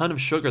have a ton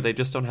of sugar. They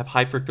just don't have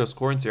high fructose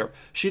corn syrup.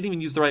 She didn't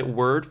even use the right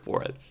word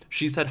for it.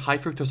 She said high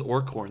fructose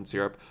or corn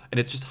syrup,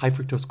 and it's just high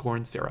fructose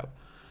corn syrup.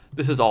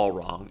 This is all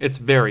wrong. It's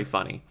very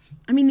funny.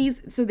 I mean,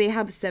 so they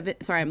have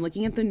 7. Sorry, I'm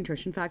looking at the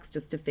nutrition facts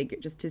just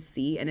to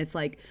see. And it's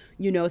like,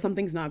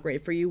 something's not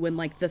great for you when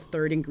like the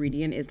third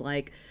ingredient is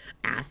like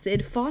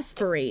acid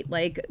phosphorate,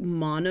 like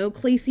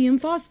monoclasium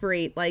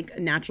phosphorate, like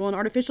natural and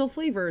artificial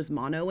flavors,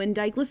 mono and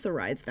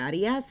diglycerides,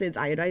 fatty acids,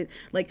 iodide,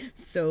 like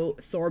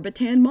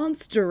sorbitan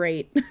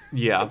monsterate.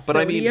 Yeah, but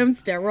I mean, sodium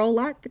sterol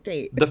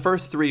lactate. the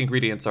first 3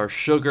 ingredients are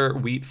sugar,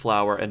 wheat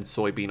flour, and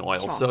soybean oil.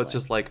 So it's Chocolate.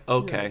 just like,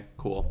 okay,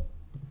 cool.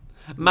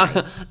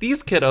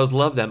 These kiddos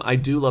love them. I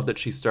do love that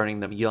she's starting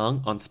them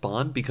young on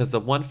Spawn, because the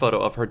one photo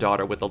of her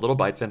daughter with the little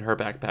bites in her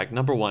backpack,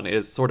 number 1,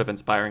 is sort of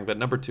inspiring, but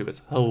number 2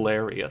 is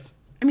hilarious.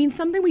 I mean,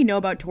 something we know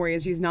about Tori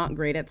is she's not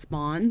great at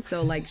Spawn.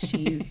 So, like,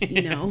 she's,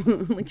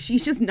 like,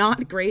 she's just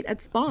not great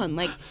at Spawn.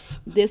 Like,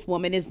 this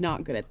woman is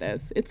not good at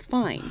this. It's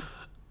fine.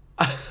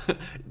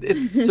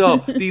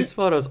 These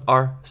photos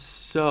are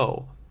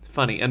so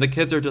funny. And the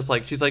kids are just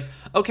like, she's like,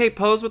 okay,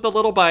 pose with the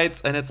little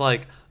bites. And it's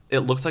like, it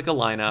looks like a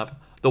lineup.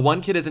 The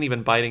one kid isn't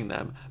even biting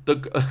them. The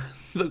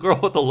girl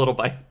with the little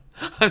bite.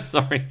 I'm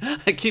sorry.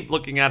 I keep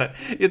looking at it.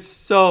 It's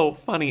so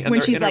funny. And When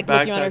they're she's in her like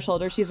looking on her backpack.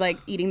 shoulder, she's like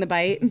eating the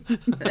bite, and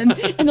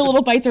the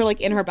little bites are like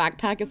in her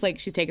backpack. It's like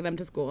she's taking them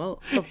to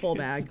school, the full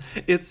bag.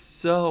 It's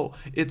so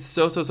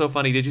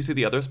funny. Did you see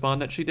the other Spawn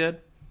that she did?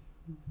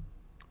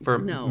 For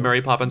No.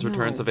 Mary Poppins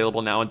Returns, No.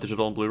 available now on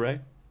digital and Blu-ray.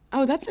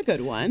 Oh, that's a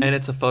good one. And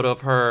it's a photo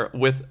of her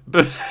with...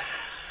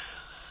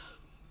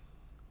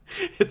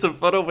 It's a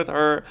photo with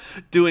her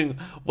doing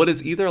what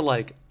is either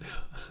like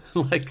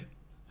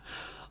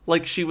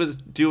she was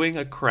doing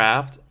a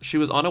craft. She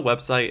was on a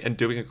website and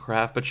doing a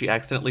craft, but she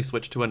accidentally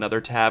switched to another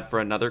tab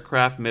for another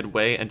craft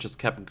midway and just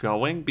kept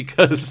going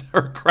because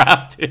her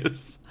craft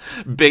is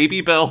Baby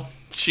Bell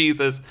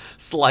cheeses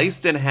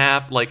sliced in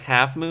half like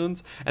half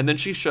moons, and then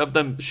she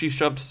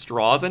shoved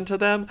straws into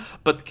them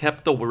but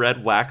kept the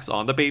red wax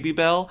on the Baby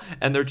Bell,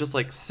 and they're just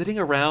like sitting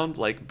around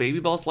like Baby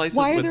Bell slices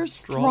Why are with there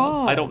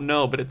straws. I don't straws?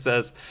 know, but it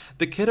says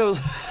the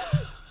kiddos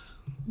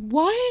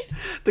What?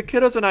 The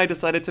kiddos and I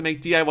decided to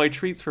make DIY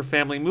treats for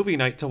family movie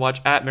night to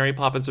watch at Mary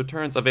Poppins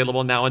Returns,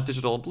 available now on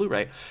digital and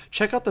Blu-ray.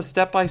 Check out the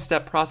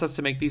step-by-step process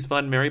to make these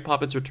fun Mary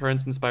Poppins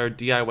Returns inspired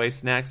DIY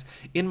snacks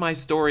in my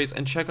stories,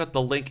 and check out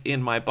the link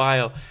in my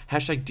bio.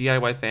 Hashtag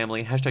DIY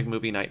family, hashtag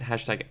movie night,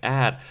 hashtag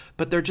ad.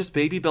 But they're just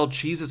Baby Bell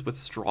cheeses with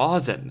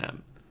straws in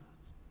them.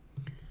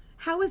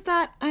 How is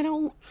that?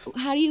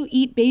 How do you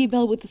eat Baby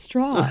Bell with a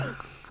straw?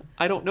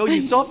 I don't know.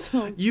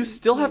 You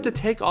still have to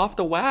take off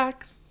the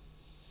wax.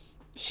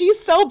 She's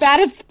so bad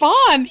at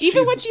Spawn.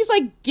 Even when she's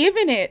like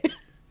giving it.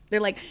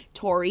 They're like,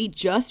 Tori,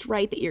 just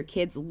write that your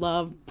kids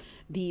love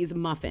these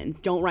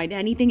muffins. Don't write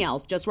anything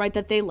else. Just write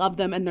that they love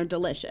them and they're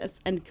delicious.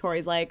 And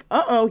Tori's like,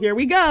 uh-oh, here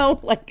we go.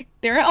 Like,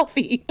 they're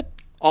healthy.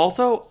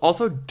 Also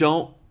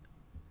don't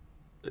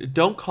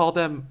call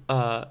them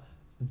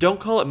don't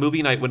call it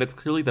movie night when it's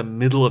clearly the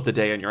middle of the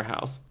day in your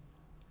house.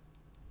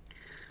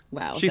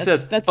 Wow. She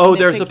says, that's "Oh,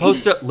 they're nitpicking."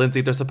 supposed to,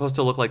 Lindsay, they're supposed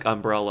to look like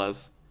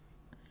umbrellas."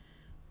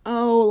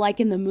 Oh,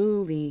 like in the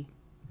movie.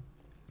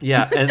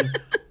 Yeah,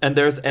 and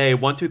there's a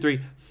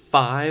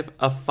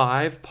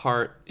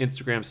 5-part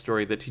Instagram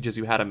story that teaches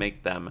you how to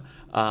make them,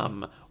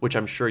 which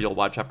I'm sure you'll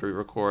watch after we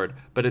record.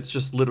 But it's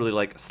just literally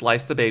like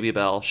slice the Baby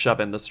Bell, shove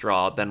in the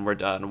straw, then we're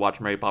done. Watch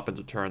Mary Poppins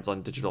Returns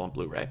on digital and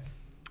Blu-ray.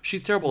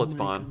 She's terrible at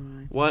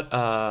Spawn. What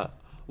a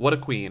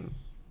queen.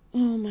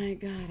 Oh my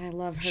God, I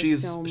love her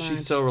so much.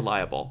 She's so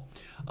reliable.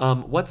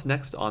 What's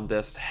next on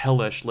this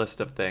hellish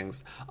list of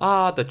things?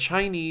 The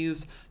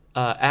Chinese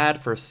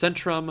ad for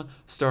Centrum,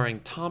 starring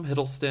Tom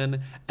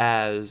Hiddleston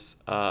as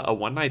a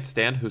one-night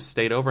stand who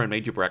stayed over and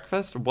made you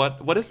breakfast.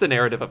 What is the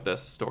narrative of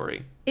this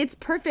story? It's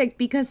perfect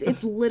because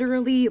it's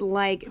literally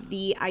like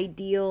the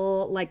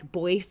ideal like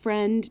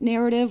boyfriend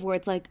narrative where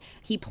it's like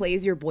he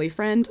plays your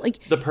boyfriend,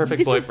 like The perfect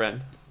this is-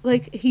 boyfriend.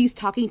 Like he's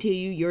talking to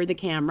you, you're the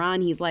camera,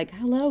 and he's like,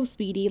 "Hello,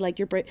 Speedy." Like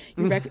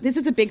this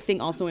is a big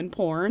thing also in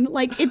porn.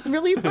 Like it's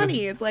really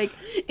funny. It's like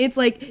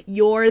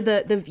you're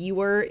the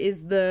viewer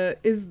is the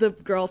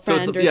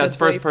girlfriend. So or it's the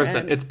first boyfriend.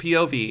 person. It's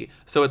POV.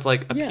 So it's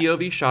like a Yeah.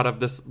 POV shot of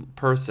this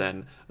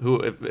person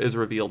who is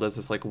revealed as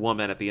this like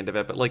woman at the end of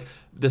it. But like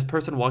this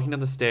person walking down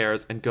the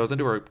stairs and goes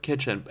into her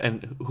kitchen,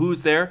 and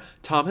who's there?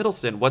 Tom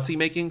Hiddleston. What's he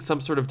making?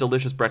 Some sort of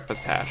delicious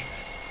breakfast hash.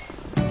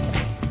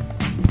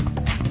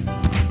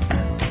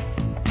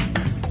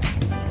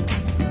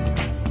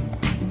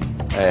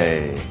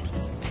 Hey.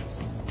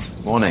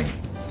 Morning.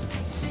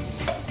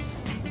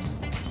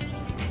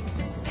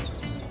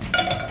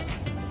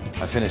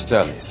 I finished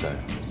early, so I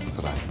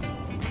thought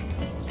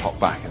I'd pop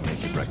back and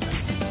make you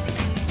breakfast.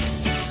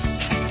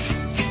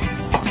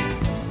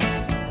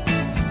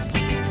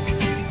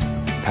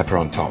 Pepper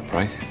on top,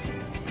 right?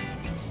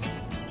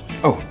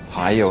 Oh,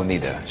 还有你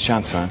的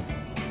香肠.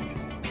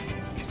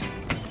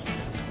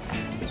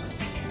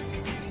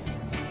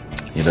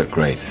 You look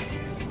great.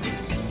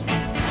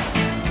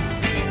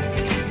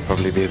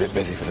 Probably be a bit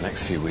busy for the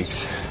next few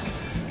weeks.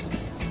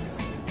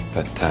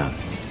 But I'll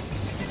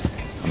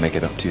make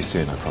it up to you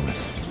soon, I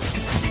promise.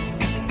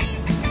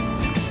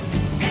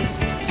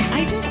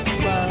 I just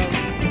love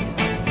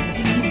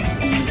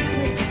these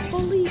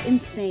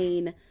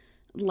saying,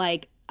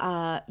 like,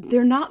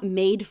 they're not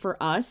made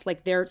for us.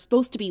 Like, they're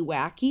supposed to be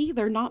wacky.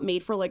 They're not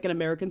made for, like, an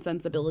American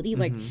sensibility.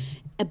 Like,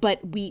 but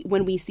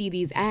when we see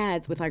these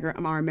ads with like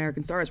our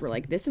American stars, we're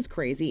like, this is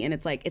crazy. And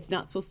it's like, it's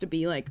not supposed to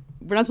be like,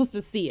 we're not supposed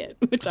to see it.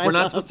 Which We're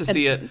not supposed to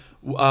see it.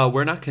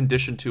 We're not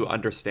conditioned to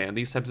understand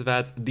these types of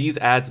ads. These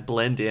ads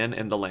blend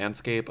in the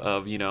landscape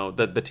of, you know,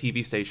 the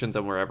TV stations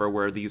and wherever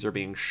where these are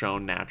being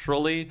shown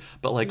naturally.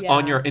 But like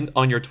on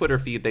your Twitter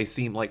feed, they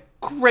seem like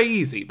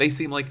crazy. They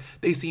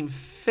seem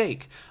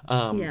fake.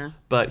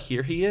 But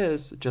here he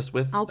is, just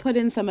with. I'll put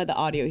in some of the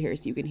audio here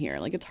so you can hear.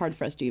 Like, it's hard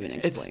for us to even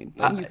explain.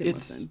 But you can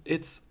listen.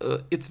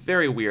 It's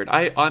very weird.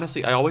 I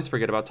always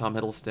forget about Tom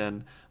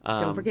Hiddleston.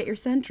 Don't forget your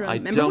Centrum. I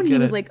Remember don't when he get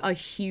was it. like a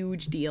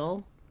huge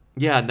deal?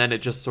 Yeah, and then it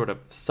just sort of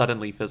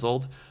suddenly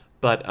fizzled.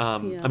 But I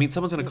mean,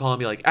 someone's gonna call and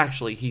be like,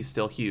 "Actually, he's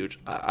still huge."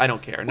 I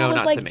don't care. No, Well, it was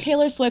not like to me.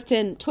 Taylor Swift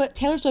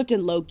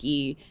and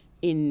Loki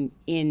in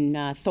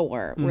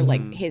Thor were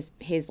like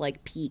his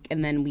like peak,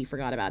 and then we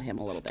forgot about him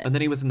a little bit. And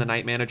then he was in The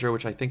Night Manager,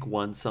 which I think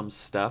won some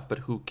stuff, but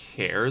who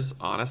cares,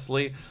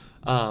 honestly?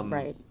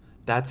 Right.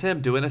 That's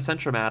him doing a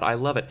Centrum ad. I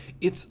love it.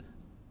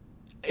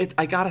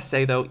 I gotta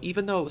say though,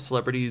 even though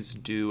celebrities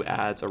do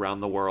ads around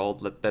the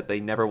world that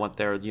they never want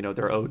their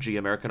OG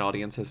American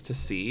audiences to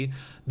see,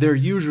 they're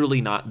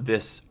usually not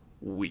this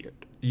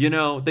weird. You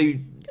know, they're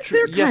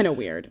kind of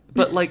weird.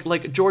 But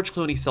like George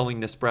Clooney selling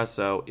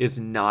Nespresso is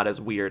not as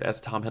weird as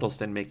Tom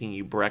Hiddleston making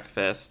you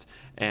breakfast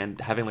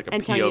and having like a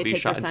And telling you to POV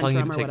take shot your and telling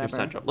you to Centrum or take your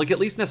whatever. Centrum. Like, at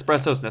least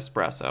Nespresso's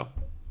Nespresso.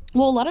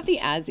 Well, a lot of the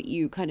ads that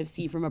you kind of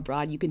see from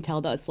abroad, you can tell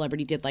that a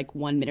celebrity did like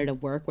 1 minute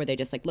of work where they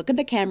just like look at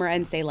the camera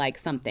and say like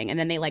something, and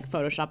then they like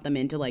Photoshop them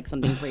into like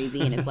something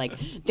crazy, and it's like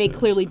they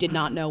clearly did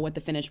not know what the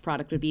finished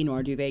product would be,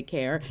 nor do they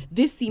care.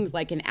 This seems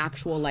like an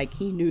actual, like,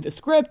 he knew the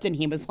script and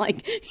he's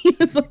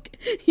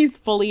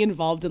fully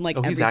involved in like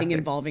he's everything acting.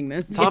 involving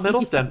this. Tom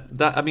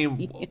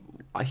Hiddleston,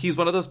 he's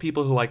one of those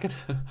people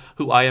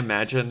who I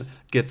imagine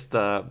gets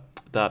the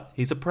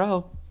he's a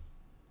pro.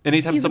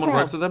 Anytime He's a someone pro.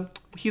 works with him,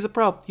 he's a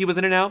pro. He was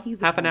in and out,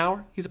 He's a half pro. an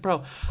hour. He's a pro.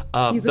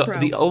 He's a pro.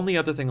 The only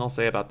other thing I'll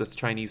say about this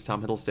Chinese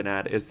Tom Hiddleston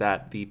ad is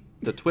that the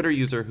Twitter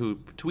user who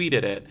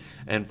tweeted it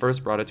and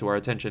first brought it to our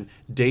attention,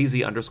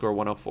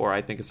 Daisy_104,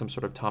 I think is some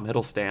sort of Tom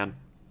Hiddlestan,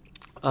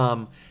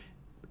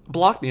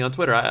 blocked me on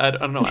Twitter. I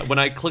don't know. When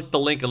I clicked the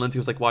link and Lindsay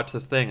was like, watch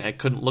this thing, I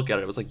couldn't look at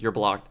it. It was like, you're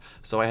blocked.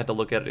 So I had to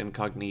look at it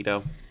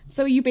incognito.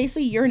 So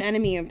you're an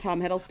enemy of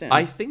Tom Hiddleston.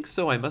 I think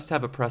so. I must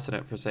have a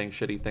precedent for saying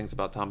shitty things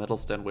about Tom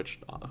Hiddleston, which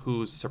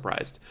who's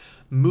surprised?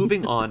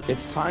 Moving on.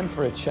 It's time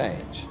for a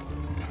change.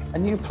 A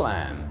new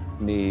plan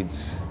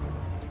needs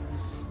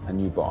a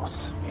new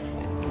boss.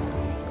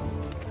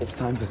 It's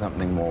time for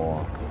something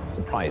more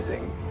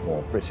surprising,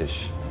 more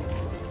British,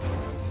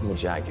 more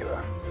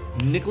Jaguar.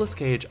 Nicolas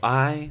Cage,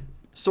 I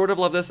sort of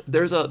love this.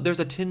 There's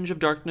a tinge of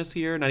darkness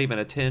here, not even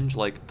a tinge,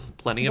 like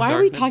plenty of Why are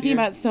darkness we talking here.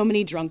 about so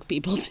many drunk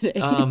people today?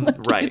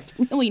 Right. It's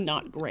really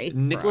not great.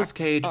 Nicolas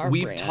Cage,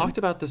 we've brand. talked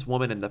about this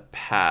woman in the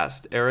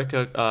past,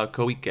 Erica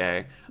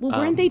Koike. Well,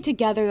 weren't they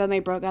together? Then they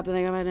broke up. Then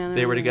they got back together.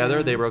 They were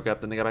together, they broke up,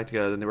 then they got back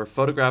together, then they were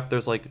photographed.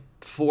 There's like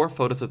 4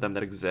 photos of them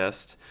that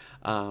exist.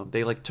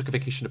 They like took a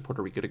vacation to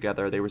Puerto Rico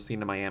together. They were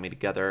seen in Miami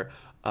together.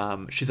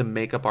 She's a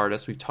makeup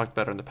artist. We've talked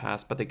about her in the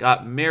past, but they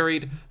got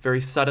married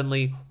very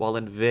suddenly while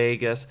in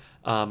Vegas.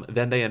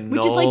 Then they annulled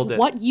Which is like it.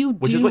 what you do.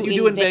 Which is what you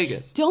do in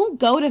Vegas. Don't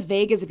go to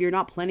Vegas if you're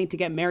not planning to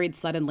get married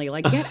suddenly.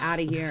 Like, get out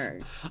of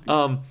here.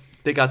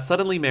 They got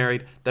suddenly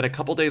married. Then a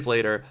couple days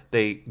later,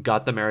 they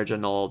got the marriage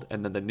annulled.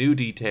 And then the new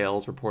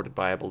details reported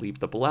by, I believe,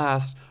 The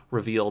Blast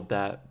revealed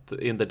that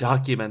in the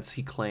documents,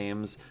 he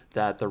claims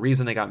that the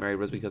reason they got married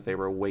was because they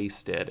were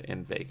wasted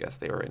in Vegas.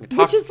 They were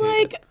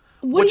intoxicated.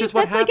 Which is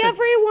like, that's like happened.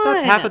 everyone.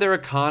 That's half of their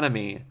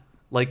economy.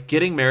 Like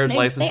getting marriage They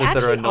licenses that are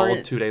actually annulled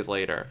aren't. 2 days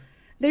later.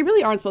 They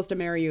really aren't supposed to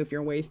marry you if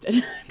you're wasted.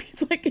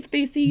 Like, if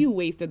they see you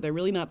wasted, they're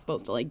really not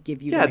supposed to like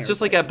give you. Yeah, the it's just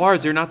marriage like at license.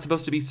 bars, you're not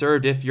supposed to be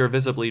served if you're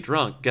visibly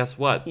drunk. Guess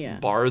what? Yeah.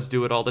 Bars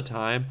do it all the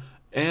time.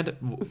 And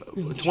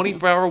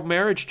 24-hour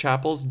marriage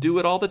chapels do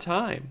it all the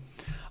time.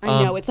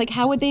 I know. It's like,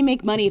 how would they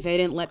make money if they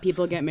didn't let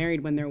people get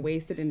married when they're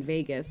wasted in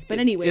Vegas? But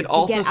anyways, it to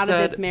also get out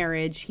of this said-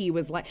 marriage, he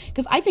was like,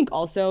 because I think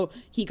also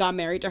he got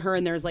married to her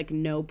and there's like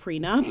no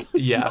prenup.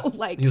 Yeah. So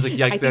like, He was like,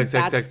 yikes, I think yikes,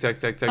 that's- yikes,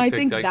 yikes, yikes, I yikes,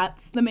 think yikes.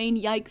 that's the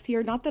main yikes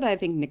here. Not that I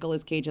think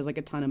Nicolas Cage has like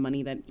a ton of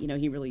money that, you know,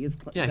 he really is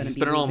Yeah, gonna he be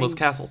spent it all on those losing.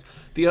 castles.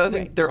 The other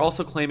thing, Right. they're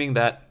also claiming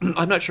that,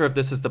 I'm not sure if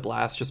this is The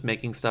Blast just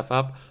making stuff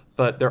up,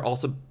 but they're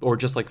also, or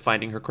just like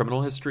finding her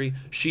criminal history.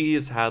 She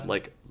has had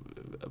like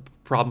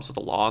problems with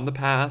the law in the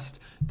past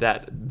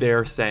that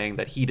they're saying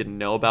that he didn't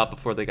know about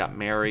before they got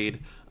married.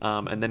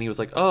 And then he was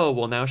like, oh,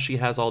 well, now she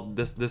has all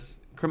this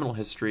criminal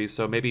history,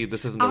 so maybe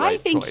this isn't the right I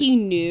think choice. he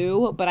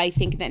knew, but I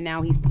think that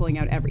now he's pulling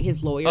out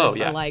his lawyers Oh,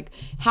 yeah. are like,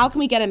 how can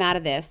we get him out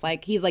of this?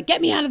 Like, he's like,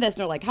 get me out of this. And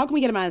they're like, how can we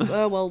get him out of this?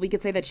 Oh, well, we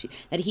could say that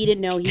he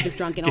didn't know he was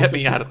drunk and Get also me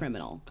she's out a of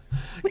criminal. this.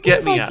 But Get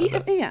it's me like, out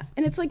of this. Yeah.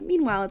 And it's like,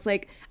 meanwhile, it's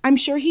like, I'm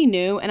sure he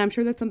knew, and I'm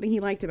sure that's something he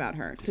liked about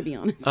her, to be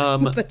honest,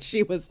 was that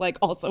she was like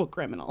also a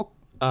criminal.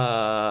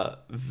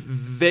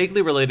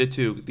 vaguely related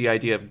to the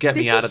idea of get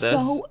me out of this.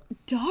 This is so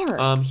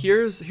dark.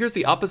 Here's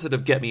the opposite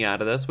of get me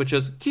out of this, which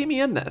is keep me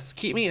in this.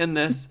 Keep me in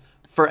this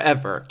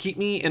forever. Keep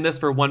me in this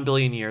for 1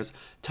 billion years.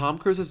 Tom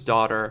Cruise's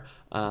daughter,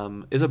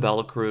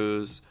 Isabella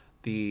Cruz,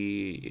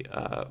 the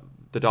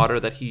daughter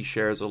that he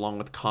shares along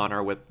with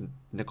Connor with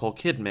Nicole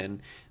Kidman,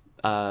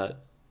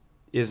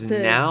 is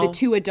now the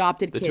two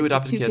adopted kids. The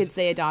two kids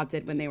they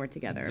adopted when they were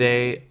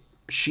together.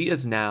 She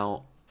has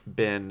now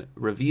been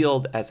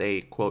revealed as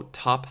a quote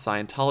top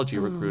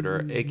Scientology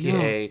recruiter,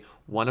 aka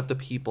one of the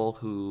people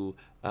who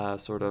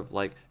sort of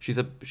like she's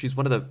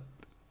one of the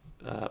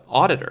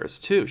auditors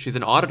too. She's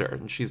an auditor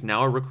and she's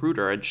now a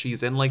recruiter, and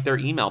she's in like their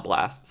email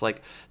blasts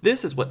like,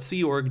 this is what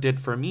Sea Org did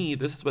for me,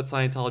 this is what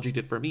Scientology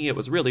did for me, it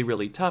was really,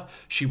 really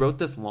tough. She wrote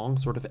this long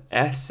sort of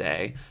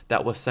essay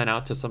that was sent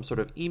out to some sort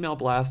of email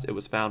blast. It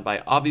was found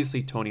by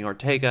obviously Tony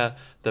Ortega,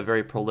 the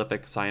very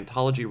prolific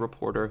Scientology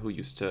reporter who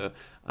used to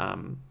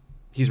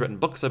he's written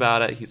books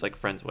about it. He's like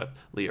friends with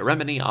Leah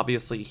Remini.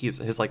 Obviously,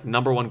 his like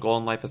number one goal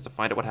in life is to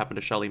find out what happened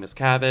to Shelley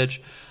Miscavige.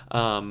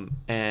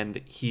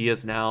 And he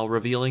is now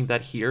revealing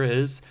that here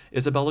is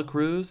Isabella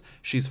Cruz.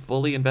 She's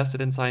fully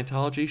invested in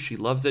Scientology. She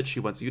loves it.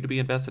 She wants you to be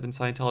invested in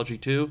Scientology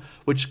too,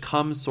 which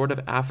comes sort of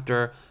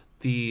after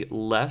the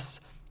less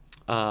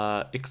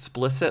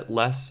explicit,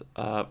 less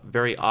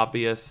very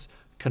obvious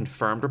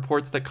confirmed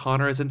reports that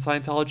Connor is in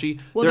Scientology.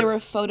 Well, there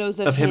were photos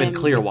of him in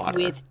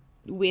Clearwater.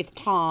 With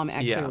Tom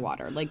at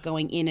Clearwater, like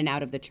going in and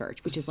out of the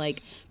church, which is like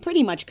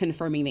pretty much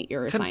confirming that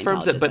you're a Scientologist.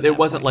 Confirms it, but it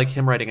wasn't like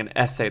him writing an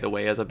essay the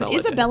way Isabella did.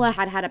 Isabella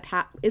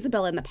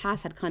in the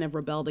past had kind of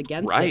rebelled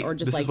against it, or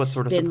just this like is what's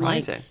sort of been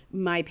surprising. Like,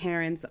 my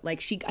parents,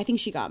 like I think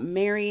she got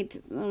married.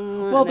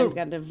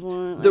 Got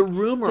divorced. The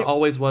rumor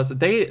always was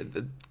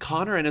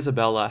Connor and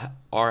Isabella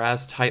are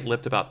as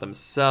tight-lipped about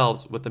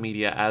themselves with the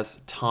media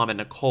as Tom and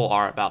Nicole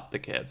are about the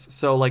kids.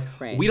 So like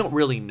we don't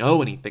really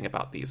know anything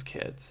about these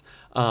kids,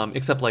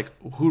 except like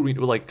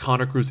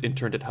Connor Cruise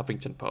interned at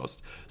Huffington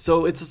Post.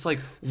 So it's just like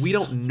we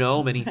don't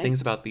know many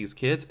things about these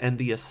kids, and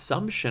the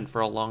assumption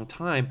for a long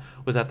time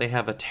was that they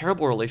have a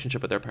terrible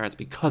relationship with their parents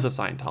because of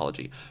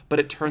Scientology. But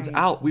it turns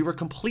out we were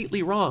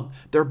completely wrong.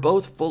 They're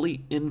both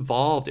fully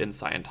involved in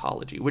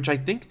Scientology, which I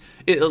think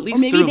it at least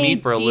threw me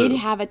for a loop. Maybe they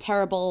did have a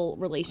terrible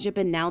relationship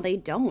and now they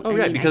don't. Oh,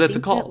 right, because it's a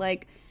cult.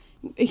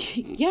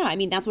 Yeah, I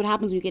mean, that's what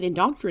happens when you get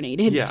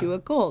indoctrinated to a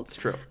cult. It's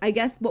true. I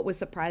guess what was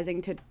surprising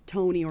to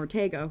Tony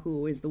Ortega,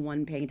 who is the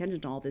one paying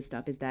attention to all this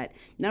stuff, is that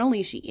not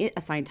only is she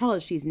a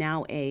Scientologist, she's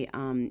now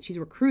she's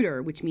a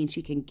recruiter, which means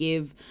she can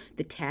give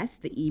the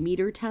test, the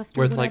e-meter test,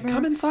 where it's like,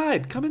 come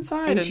inside.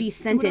 And she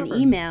sent an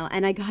email,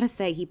 and I gotta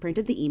say, he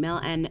printed the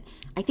email, and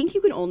I think you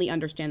can only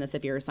understand this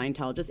if you're a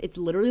Scientologist. It's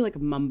literally like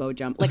mumbo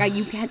jump. Like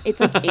you can't. It's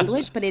like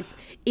English, but it's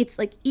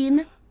like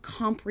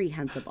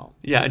incomprehensible.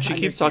 Yeah, and she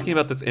keeps talking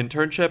about this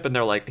internship, and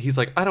he's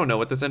like, I don't know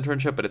what this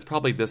internship, but it's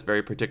probably this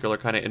very particular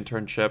kind of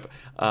internship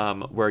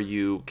where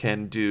you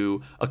can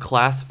do a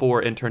class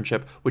 4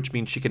 internship, which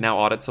means she can now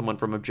audit someone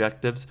from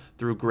objectives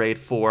through grade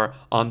 4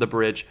 on the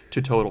bridge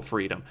to total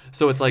freedom.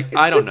 So it's like,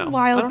 I don't know. It's just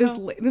wild.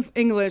 This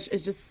English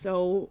is just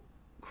so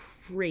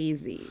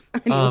crazy.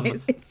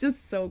 Anyways, it's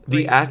just so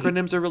crazy. The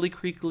acronyms are really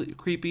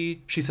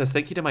creepy. She says,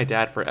 thank you to my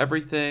dad for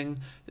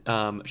everything.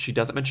 She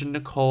doesn't mention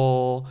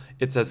Nicole.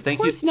 It says thank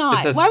you. Of course not.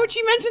 It says, why would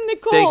she mention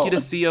Nicole? Thank you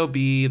to COB.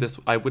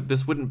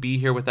 This wouldn't be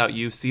here without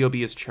you. COB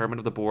is chairman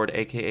of the board,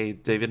 aka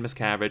David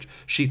Miscavige.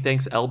 She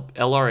thanks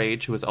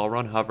LRH, who is L.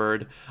 Ron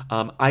Hubbard.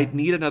 I'd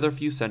need another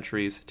few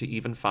centuries to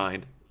even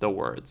find the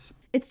words.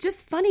 It's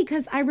just funny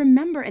because I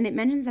remember, and it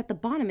mentions at the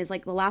bottom, is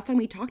like the last time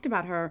we talked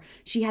about her,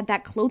 she had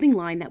that clothing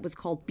line that was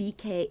called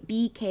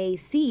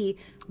BKC,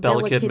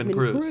 Bella Kidman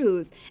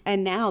Cruz.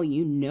 And now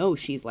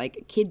she's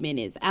like, Kidman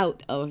is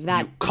out of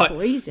that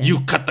equation.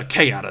 You cut the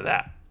K out of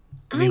that.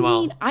 Meanwhile, I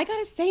mean, I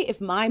gotta say, if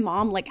my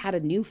mom had a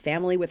new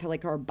family with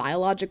her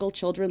biological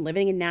children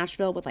living in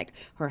Nashville with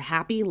her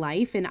happy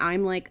life, and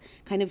I'm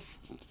kind of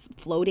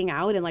floating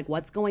out and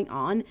what's going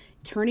on,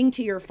 turning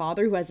to your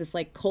father who has this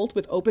cult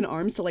with open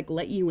arms to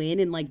let you in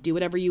and do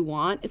whatever you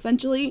want,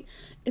 essentially,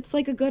 it's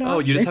a good option. Oh,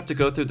 you just have to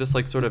go through this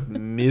sort of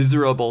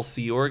miserable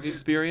Sea Org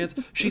experience.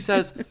 She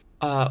says,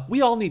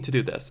 we all need to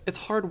do this. It's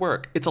hard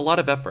work. It's a lot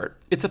of effort.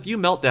 It's a few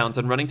meltdowns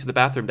and running to the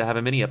bathroom to have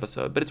a mini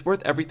episode, but it's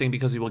worth everything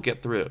because you will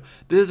get through.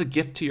 This is a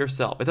gift to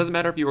yourself. It doesn't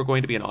matter if you were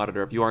going to be an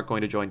auditor, if you aren't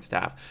going to join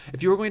staff.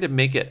 If you were going to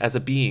make it as a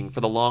being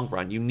for the long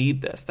run, you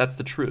need this. That's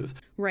the truth.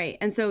 Right.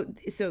 And so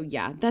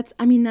yeah, that's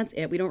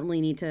it. We don't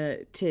really need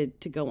to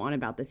go on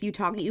about this. You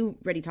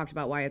already talked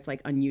about why it's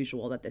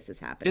unusual that this is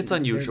happening. It's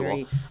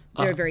unusual.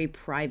 They're very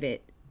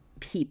private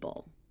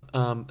people.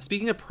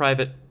 Speaking of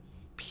private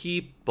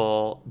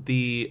people,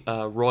 the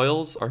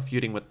Royals are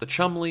feuding with the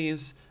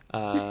Chumleys.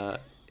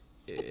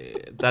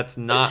 That's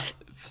not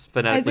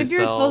phonetically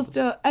spelled.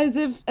 As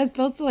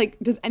opposed to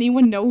does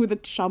anyone know who the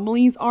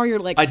Chumleys are? You're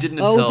like, I didn't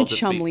until the this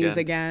Chumleys weekend.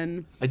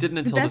 Again. I didn't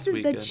until this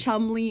weekend. The best is that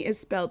Chumley is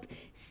spelled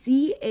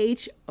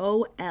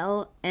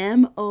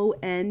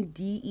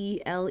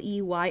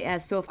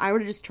CHOLMONDELEYS. So if I were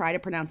to just try to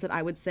pronounce it,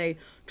 I would say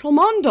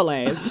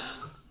Cholmondelez.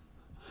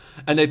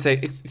 And they'd say,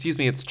 excuse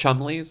me, it's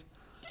Chumleys?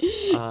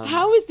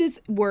 How is this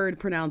word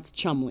pronounced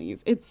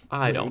Chumleys? It's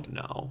I weird. don't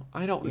know.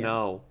 I don't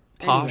know.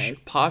 Anyways.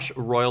 Posh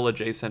royal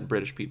adjacent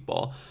British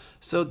people.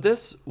 So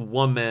this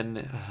woman,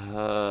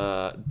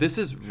 this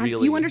is really.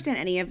 Do you understand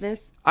any of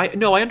this? I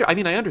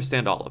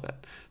understand all of it.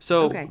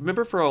 So Okay.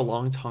 remember, for a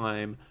long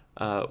time,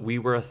 we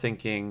were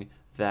thinking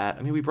that.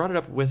 I mean, we brought it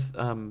up with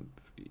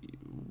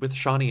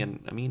Shawnee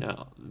and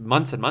Amina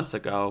months and months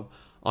ago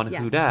on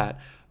Yes. Who Dat,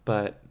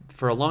 but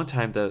for a long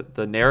time,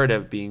 the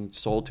narrative being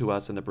sold to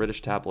us in the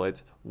British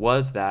tabloids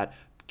was that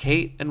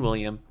Kate and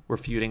William were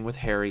feuding with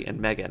Harry and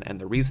Meghan,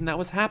 and the reason that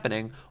was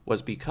happening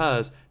was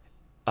because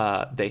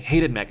they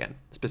hated Meghan.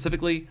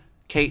 Specifically,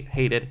 Kate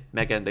hated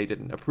Meghan. They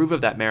didn't approve of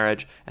that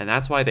marriage, and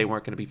that's why they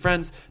weren't going to be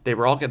friends.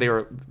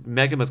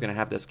 Meghan was going to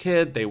have this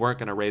kid. They weren't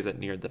going to raise it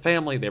near the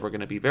family. They were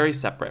going to be very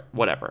separate.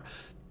 Whatever.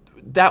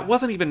 That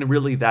wasn't even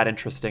really that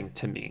interesting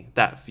to me,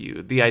 that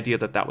feud. The idea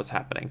that was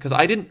happening, because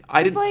I didn't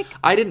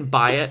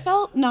buy it. It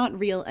felt not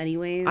real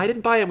anyways. I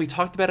didn't buy it, and we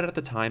talked about it at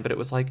the time, but it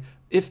was like,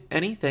 if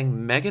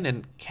anything, Meghan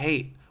and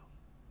Kate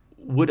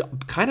would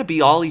kind of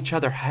be all each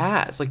other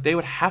has. Like, they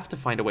would have to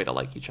find a way to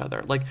like each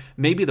other. Like,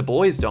 maybe the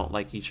boys don't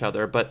like each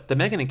other, but the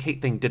Meghan and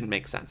Kate thing didn't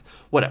make sense.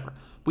 Whatever.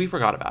 We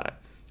forgot about it.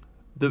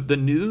 The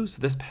news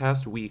this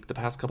past week, the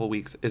past couple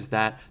weeks, is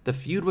that the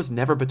feud was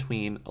never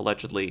between,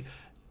 allegedly,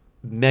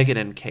 Meghan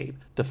and Kate.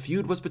 The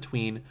feud was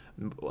between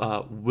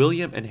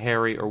William and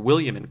Harry, or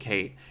William and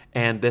Kate,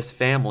 and this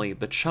family,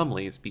 the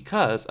Chumleys,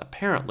 because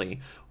apparently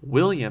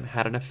William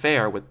had an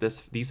affair with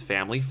these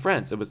family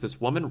friends. It was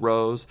this woman,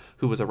 Rose,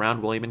 who was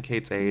around William and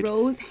Kate's age.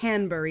 Rose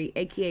Hanbury,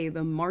 aka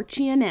the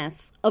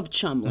Marchioness of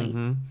Chumley.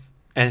 Mm-hmm.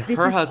 And This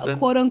her is husband,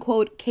 quote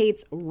unquote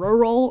Kate's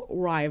rural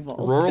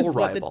rival.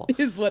 Rival.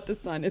 Is what the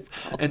Sun is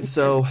called. and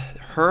so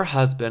her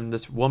husband,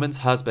 this woman's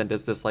husband,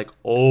 is this like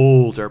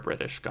older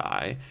British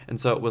guy. And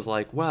so it was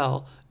like,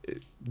 well,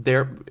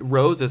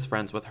 Rose is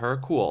friends with her.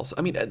 Cool. So,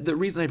 I mean, the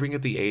reason I bring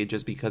up the age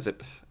is because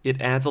it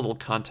adds a little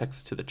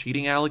context to the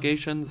cheating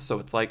allegations. So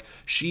it's like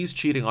she's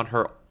cheating on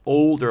her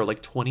older,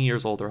 like 20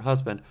 years older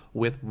husband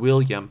with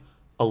William,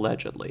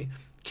 allegedly.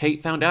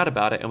 Kate found out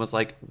about it and was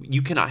like,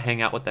 you cannot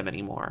hang out with them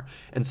anymore.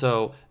 And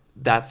so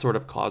that sort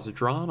of caused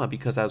drama,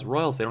 because as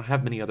royals, they don't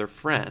have many other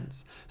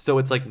friends. So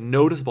it's like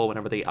noticeable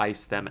whenever they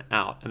ice them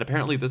out. And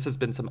apparently this has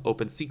been some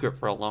open secret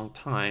for a long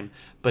time,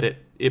 but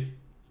it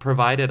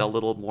provided a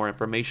little more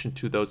information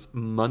to those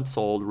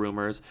months-old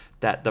rumors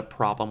that the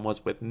problem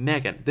was with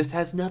Meghan. This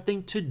has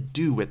nothing to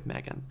do with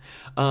Meghan.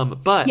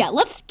 But yeah,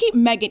 let's keep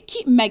Meghan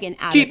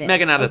out of this. Keep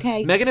Meghan out of this.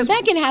 Okay?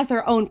 Meghan has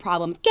her own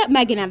problems. Get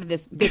Meghan out of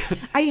this.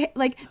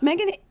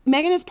 Meghan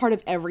is part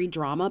of every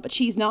drama, but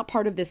she's not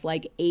part of this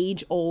like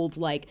age-old,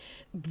 like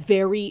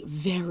very,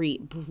 very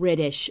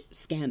British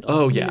scandal.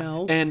 Oh, yeah. You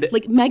know? And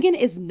like Meghan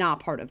is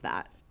not part of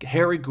that.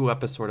 Harry grew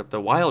up as sort of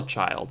the wild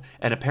child,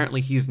 and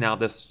apparently he's now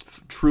this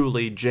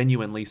truly,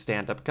 genuinely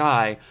stand-up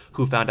guy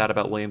who found out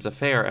about William's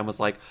affair and was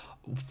like,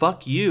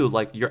 fuck you,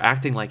 like, you're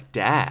acting like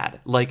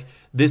dad. Like,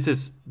 this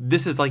is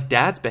like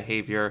dad's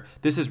behavior.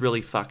 This is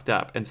really fucked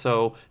up. And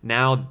so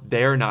now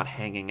they're not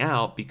hanging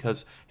out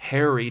because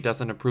Harry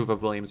doesn't approve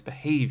of William's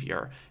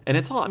behavior. And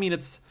it's all, I mean,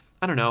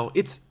 I don't know,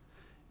 it's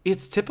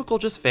typical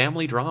just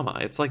family drama.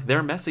 It's like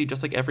they're messy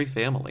just like every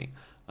family.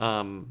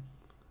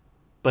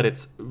 But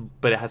it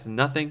has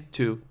nothing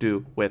to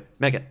do with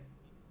Meghan.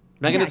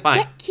 Meghan is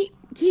fine.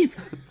 Keep.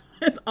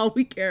 That's all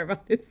we care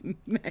about is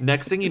Meghan.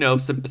 Next thing you know,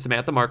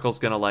 Samantha Markle's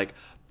gonna like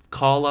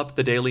call up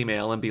the Daily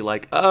Mail and be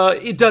like,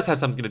 it does have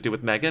something to do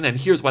with Meghan, and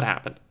here's what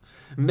happened.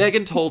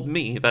 Meghan told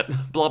me that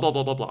blah blah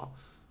blah blah blah.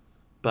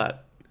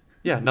 But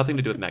yeah, nothing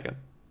to do with Meghan.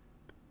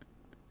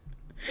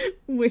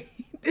 Wait,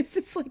 this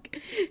is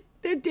like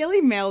their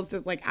Daily Mail is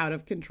just like out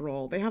of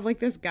control. They have like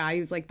this guy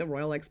who's like the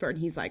royal expert, and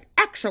he's like,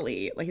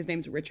 actually, like his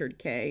name's Richard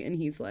Kay, and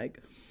he's like,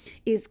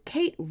 is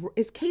Kate's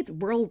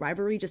royal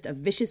rivalry just a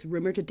vicious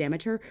rumor to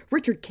damage her?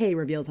 Richard Kay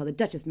reveals how the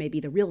Duchess may be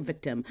the real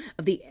victim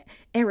of the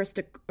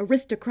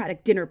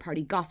aristocratic dinner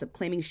party gossip,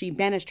 claiming she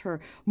banished her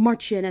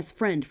Marchioness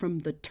friend from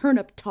the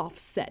Turnip Toff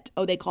set.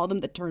 Oh, they call them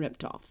the Turnip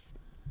Toffs.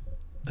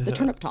 The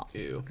Turnip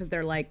Toffs, because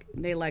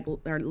they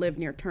live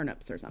near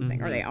turnips or something,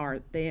 Mm-hmm.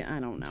 or I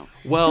don't know.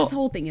 Well, this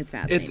whole thing is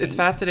fascinating. It's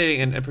fascinating,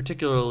 and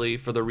particularly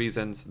for the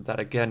reasons that,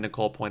 again,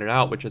 Nicole pointed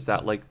out, which is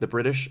that like the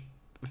British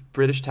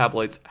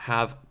tabloids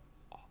have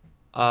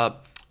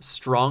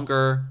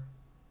stronger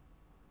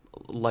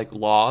like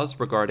laws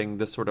regarding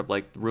this sort of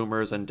like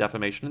rumors and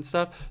defamation and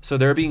stuff. So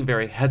they're being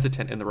very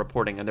hesitant in the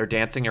reporting, and they're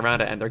dancing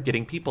around it, and they're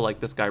getting people like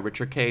this guy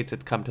Richard Kay to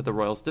come to the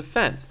royals'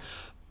 defense.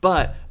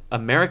 But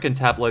American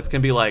tabloids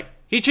can be like,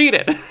 he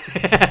cheated.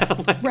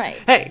 Like, Right.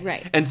 Hey.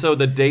 Right. And so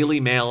the Daily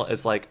Mail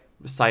is like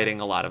citing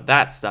a lot of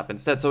that stuff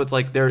instead. So it's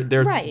like they're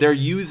Right. they're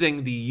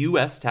using the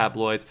U.S.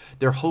 tabloids.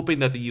 They're hoping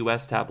that the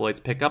U.S. tabloids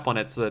pick up on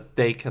it so that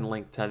they can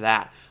link to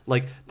that.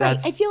 Like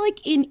that's Right. I feel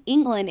like in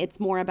England, it's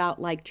more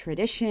about like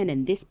tradition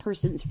and this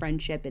person's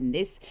friendship and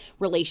this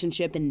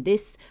relationship and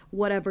this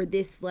whatever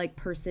this like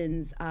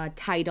person's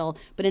title.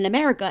 But in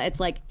America, it's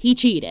like he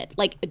cheated.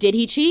 Like, did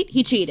he cheat?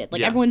 He cheated.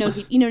 Like Yeah. everyone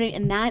knows, you know what I mean?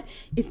 And that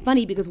is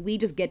funny because we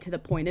just get to the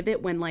point of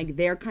it when like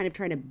they're kind of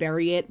trying to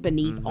bury it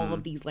beneath all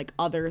of these like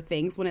other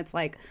things. When it's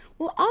like,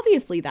 well,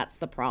 obviously that's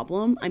the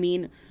problem. I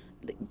mean,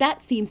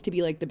 that seems to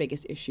be like the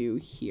biggest issue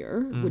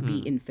here would be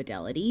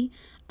infidelity.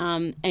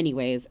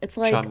 Anyways, it's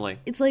like Chumley.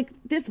 it's like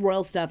this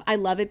royal stuff. I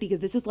love it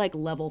because this is like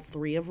level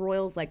 3 of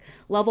royals. Like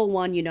level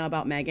 1, you know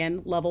about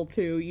Meghan. Level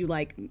 2, you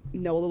like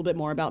know a little bit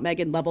more about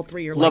Meghan. Level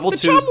 3, you're level like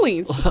the 2.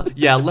 Chumleys.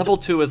 Yeah, level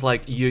 2 is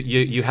like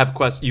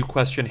you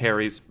question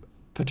Harry's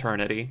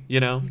paternity, you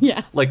know?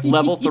 Yeah. Like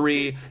level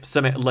 3,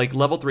 like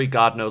level 3,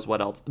 God knows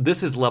what else.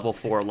 This is level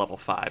 4, level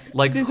 5.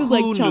 Like This who is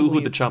like knew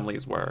who the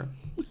Chumleys. Chumleys were?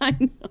 I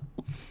know.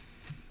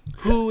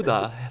 Who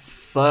the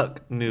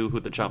fuck knew who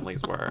the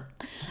Chumleys were?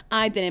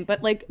 I didn't,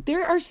 but like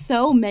there are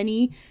so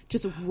many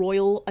just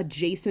royal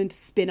adjacent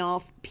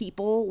spin-off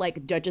people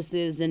like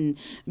duchesses and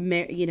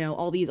you know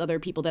all these other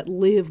people that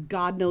live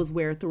God knows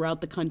where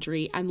throughout the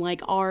country and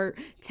like are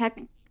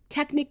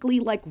technically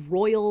like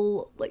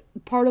royal, like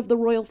part of the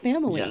royal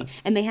family. Yeah.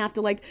 And they have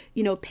to like,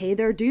 you know, pay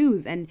their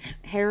dues, and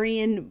Harry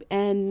and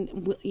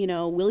you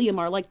know William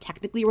are like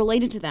technically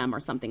related to them or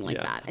something like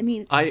Yeah. that. I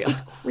mean, I-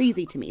 it's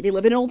crazy to me. They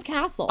live in an old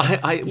castle.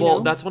 Well, you know?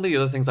 that's one of the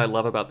other things I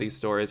love about these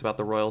stories about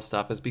the royal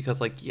stuff is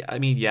because, like, yeah, I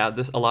mean, yeah,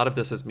 this a lot of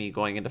this is me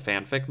going into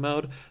fanfic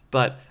mode,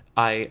 but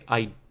I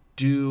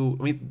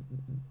mean,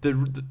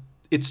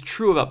 it's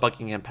true about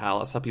Buckingham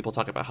Palace, how people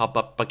talk about how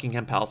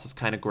Buckingham Palace is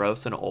kind of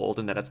gross and old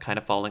and that it's kind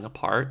of falling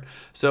apart.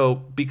 So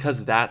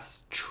because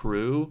that's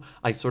true,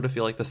 I sort of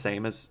feel like the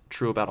same is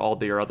true about all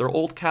their other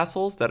old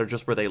castles that are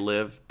just where they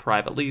live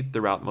privately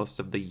throughout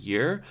most of the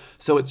year.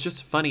 So it's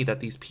just funny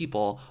that these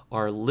people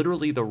are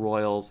literally the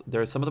royals.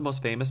 They're some of the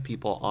most famous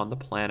people on the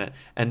planet,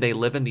 and they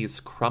live in these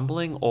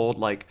crumbling old,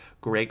 like,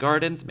 Grey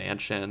Gardens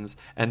mansions,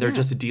 and they're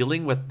just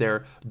dealing with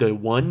the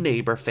one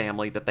neighbor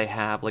family that they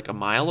have like a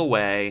mile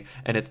away,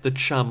 and it's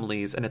the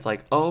Chumleys, and it's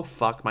like, oh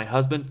fuck, my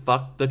husband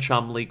fucked the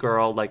Chumley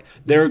girl, like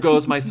there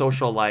goes my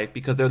social life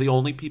because they're the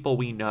only people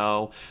we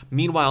know.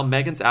 Meanwhile,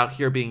 Meghan's out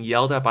here being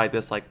yelled at by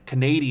this like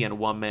Canadian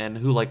woman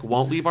who like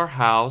won't leave our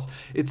house.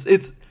 It's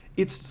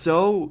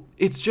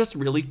just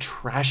really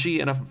trashy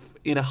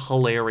in a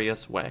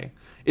hilarious way.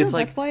 It's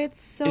like that's why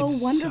it's so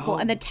it's wonderful. so-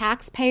 And the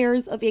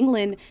taxpayers of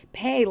England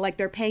pay like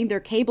they're paying their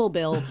cable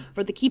bill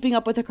for the Keeping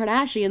Up with the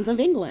Kardashians of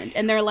England.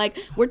 And they're like,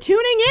 we're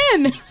tuning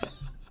in.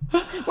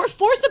 We're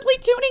forcibly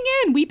tuning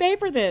in. We pay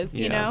for this,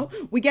 you Yeah. know?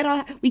 We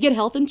get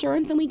health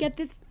insurance and we get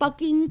this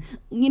fucking,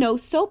 you know,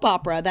 soap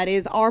opera that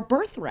is our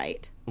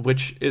birthright.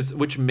 which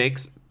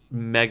makes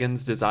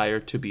Meghan's desire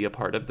to be a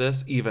part of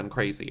this even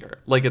crazier.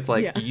 Like it's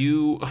like Yeah.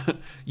 you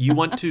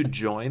want to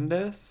join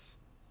this?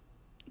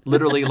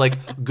 Literally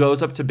like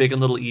goes up to Big and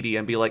Little Edie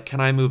and be like,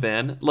 "Can I move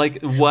in?"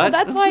 Like what? Well,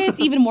 that's why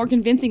it's even more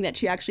convincing that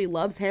she actually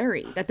loves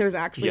Harry, that there's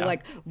actually Yeah.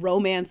 like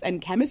romance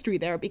and chemistry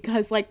there,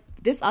 because like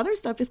this other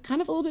stuff is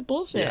kind of a little bit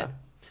bullshit.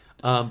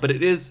 Yeah. But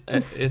it is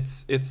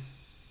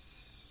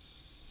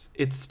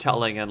it's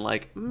telling and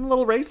like a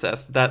little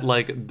racist that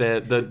like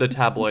the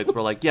tabloids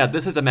were like, yeah,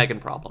 this is a Meghan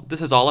problem.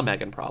 This is all a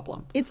Meghan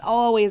problem. It's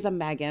always a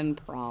Meghan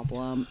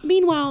problem.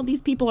 Meanwhile,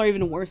 these people are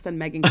even worse than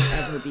Meghan could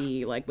ever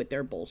be, like with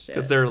their bullshit.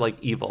 Because they're like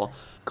evil.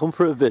 Come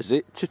for a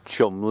visit to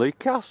Chumley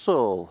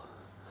Castle,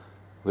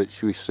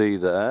 which we see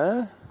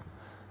there.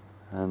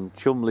 And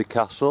Chumley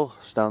Castle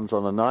stands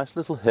on a nice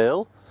little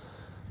hill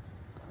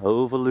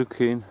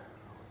overlooking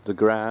the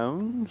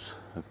grounds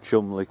of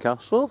Chumley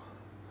Castle.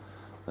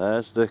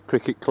 There's the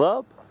cricket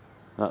club.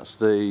 That's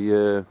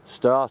the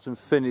start and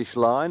finish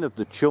line of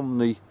the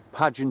Chumley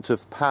Pageant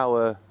of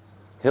Power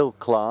hill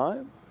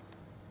climb.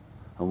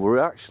 And we're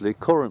actually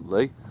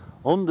currently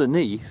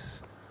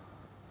underneath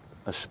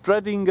a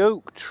spreading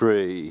oak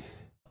tree.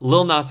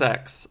 Lil Nas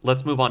X.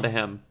 Let's move on to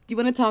him. Do you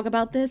want to talk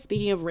about this?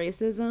 Speaking of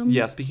racism,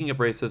 Yeah, speaking of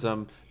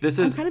racism,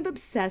 I'm kind of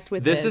obsessed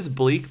with this this. is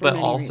bleak, for but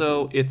many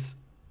also reasons. it's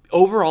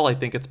overall I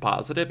think it's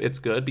positive. It's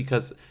good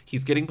because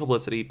he's getting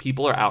publicity.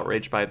 People are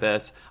outraged by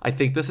this. I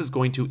think this is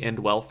going to end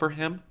well for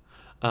him.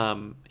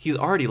 He's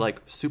already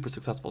like super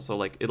successful, so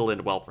like it'll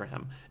end well for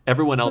him.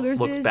 Everyone else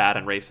there's looks this- bad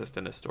and racist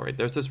in this story.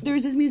 There's this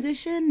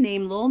musician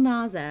named Lil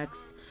Nas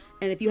X,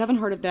 and if you haven't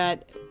heard of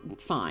that,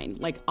 fine.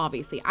 Like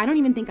obviously, I don't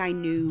even think I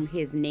knew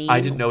his name. I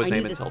didn't know his I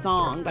name knew the until the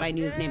song, story. but I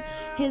knew his name.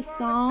 His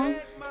song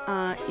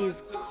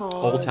is called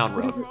Old Town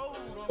what Road. is it?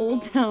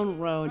 Old Town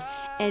Road.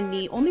 And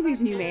the only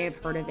reason you may have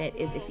heard of it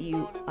is if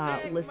you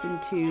listen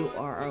to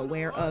or are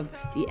aware of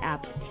the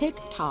app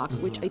TikTok,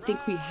 which I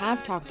think we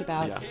have talked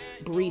about Yeah.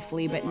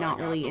 briefly, but not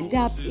really in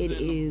depth. It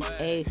is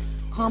a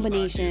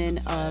combination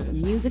of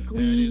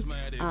Musically,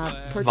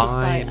 purchased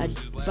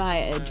by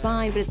a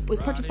Vine, but it was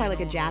purchased by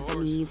like a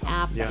Japanese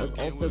app that Yeah. was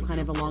also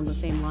kind of along the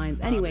same lines.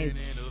 Anyways,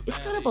 it's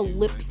kind of a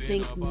lip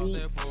sync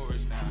meets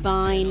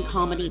Vine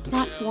comedy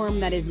platform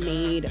that is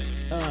made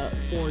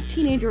for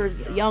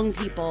teenagers, young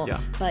people,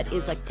 but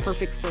is like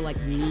perfect for like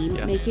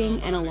meme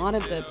making. And a lot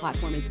of the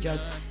platform is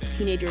just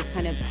teenagers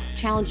kind of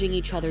challenging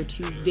each other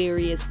to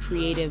various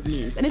creative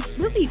memes. And it's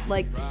really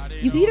like,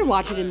 you can either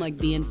watch it and like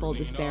be in full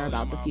despair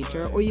about the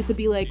future, or you could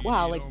be like,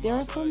 wow, like there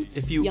are some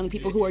young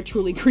people who are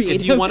truly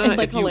creative and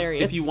like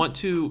hilarious. If you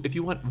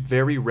want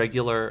very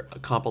regular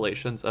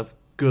compilations of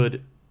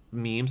good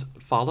memes,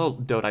 follow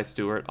Dodai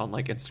Stewart on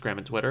like Instagram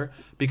and Twitter,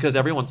 because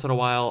every once in a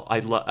while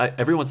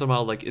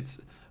like it's,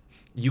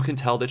 you can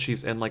tell that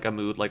she's in like a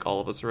mood like all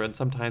of us are in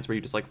sometimes, where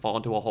you just like fall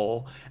into a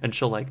hole, and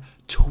she'll like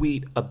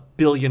tweet a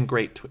billion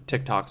great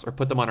TikToks or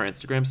put them on her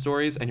Instagram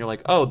stories, and you're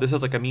like, oh, this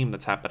is like a meme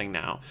that's happening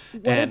now.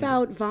 What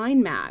about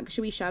Vine Mag?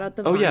 Should we shout out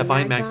the Vine Mag?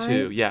 Vine Mag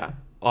too. Yeah,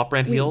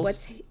 Off-Brand Heels.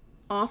 What's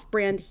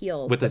Off-Brand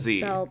Heels with a Z?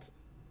 Spelled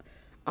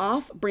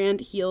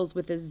Off-Brand Heels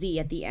with a Z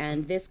at the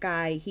end. This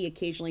guy, he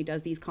occasionally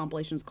does these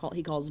compilations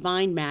he calls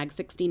Vine Mag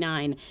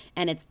 69,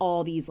 and it's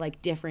all these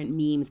like different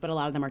memes, but a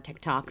lot of them are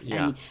TikToks.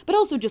 Yeah. But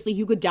also just like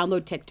you could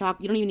download TikTok.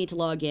 You don't even need to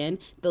log in.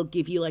 They'll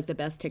give you like the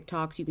best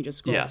TikToks. You can just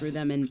scroll through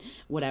them and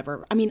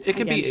whatever. I mean, it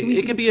can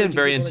be a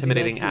very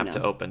intimidating app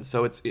to open,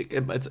 so it's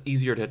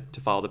easier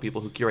to follow the people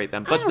who curate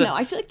them. But I don't know.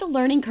 I feel like the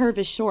learning curve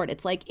is short.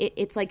 It's like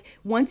it's like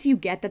once you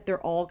get that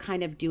they're all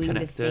kind of doing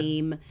connected. The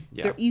same.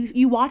 Yeah.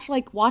 You watch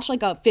like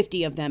a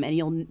 50 of them, and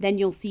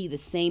you'll see the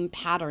same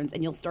patterns,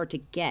 and you'll start to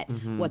get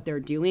what they're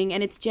doing,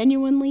 and it's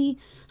genuinely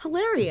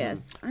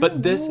hilarious.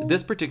 But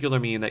this particular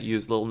meme that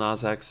used Lil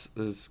Nas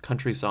X's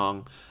country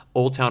song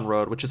Old Town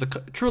Road, which is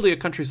truly a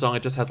country song,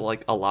 it just has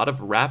like a lot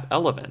of rap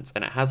elements,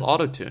 and it has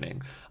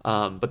auto-tuning,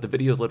 but the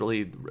video is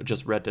literally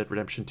just Red Dead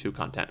Redemption 2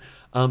 content.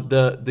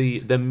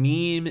 The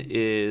meme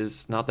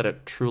is not that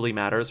it truly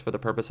matters for the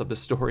purpose of the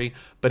story,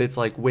 but it's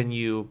like when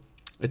you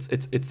It's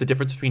the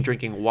difference between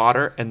drinking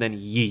water and then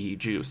yee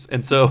juice.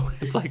 And so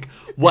it's like,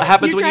 what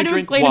happens when you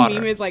drink water? You're trying to explain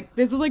a meme is like,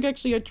 this is like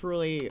actually a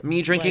truly...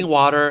 Me drinking like,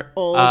 water,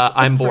 old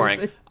I'm boring.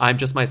 person. I'm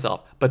just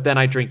myself. But then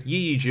I drink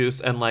yee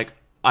juice and like,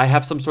 I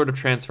have some sort of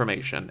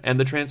transformation. And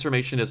the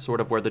transformation is sort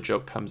of where the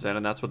joke comes in.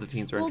 And that's what the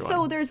teens are enjoying.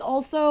 So there's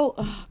also...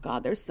 Oh,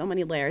 God, there's so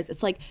many layers.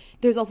 It's like,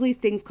 there's also these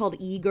things called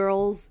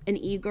e-girls. An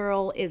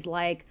e-girl is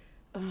like...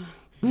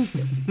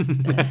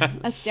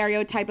 a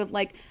stereotype of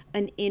like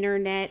an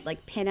internet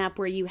like pinup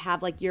where you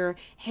have like your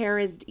hair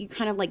is, you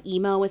kind of like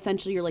emo,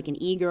 essentially you're like an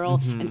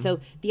e-girl. And so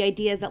the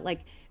idea is that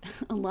like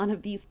a lot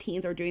of these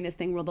teens are doing this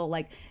thing where they'll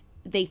like,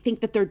 they think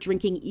that they're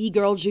drinking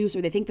e-girl juice,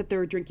 or they think that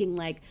they're drinking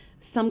like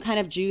some kind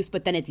of juice,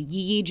 but then it's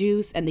yee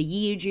juice, and the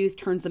yee juice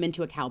turns them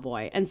into a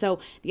cowboy. And so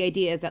the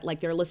idea is that like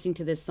they're listening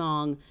to this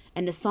song,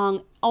 and the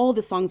song, all of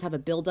the songs have a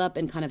build up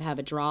and kind of have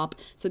a drop.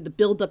 So the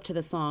build up to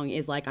the song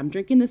is like, I'm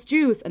drinking this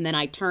juice and then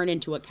I turn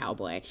into a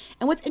cowboy.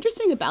 And what's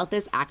interesting about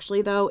this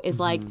actually though is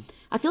like,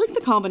 I feel like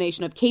the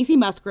combination of Casey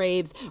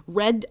Musgraves,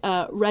 Red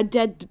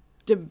Dead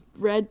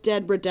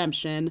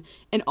Redemption,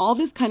 and all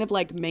this kind of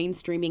like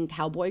mainstreaming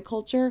cowboy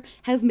culture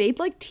has made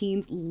like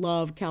teens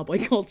love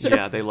cowboy culture.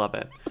 Yeah, they love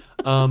it.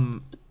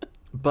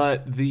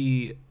 But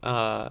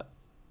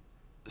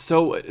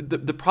so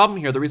the problem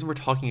here, the reason we're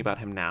talking about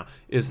him now,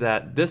 is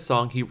that this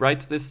song, he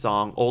writes this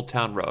song, Old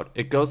Town Road.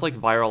 It goes like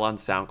viral on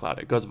SoundCloud.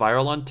 It goes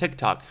viral on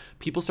TikTok.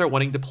 People start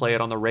wanting to play it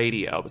on the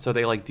radio, so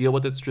they like deal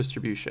with its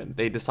distribution.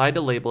 They decide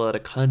to label it a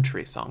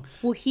country song.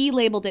 Well, he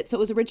labeled it, so it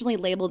was originally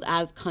labeled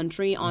as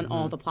country on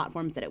all the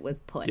platforms that it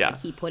was put. Yeah.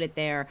 Like he put it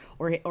there,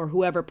 or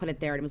whoever put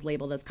it there, and it was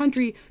labeled as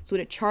country. So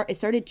it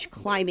started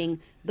climbing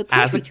the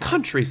country as a charts.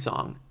 country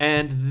song.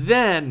 And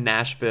then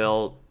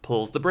Nashville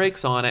pulls the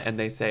brakes on it, and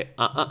they say,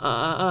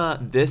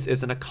 this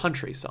isn't a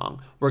country song.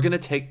 We're going to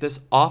take this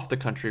off the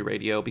country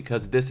radio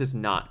because this is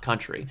not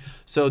country.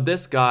 So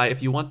this guy,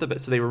 if you want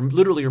so they were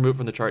literally removed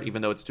from the chart,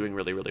 even though it's doing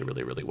really, really,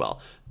 really, really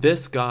well.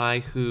 This guy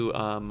who,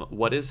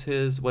 what is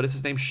his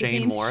name?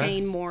 Shane Morris.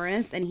 Shane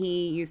Morris, and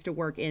he used to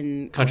work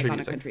in country like,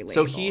 music. On a country label,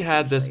 so he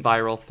had this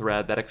viral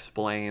thread that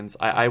explains,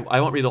 I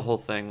won't read the whole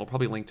thing. We'll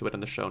probably link to it in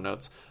the show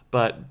notes.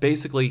 But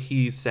basically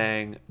he's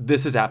saying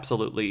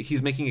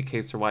he's making a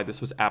case for why this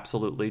was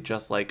absolutely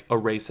just like a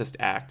racist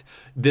act.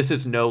 This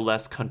is no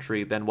less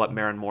country than what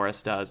Maren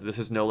Morris does. This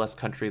is no less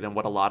country than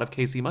what a lot of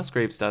Casey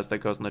Musgraves does that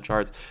goes on the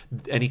charts.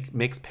 And he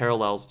makes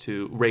parallels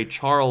to Ray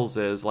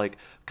Charles's like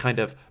kind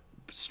of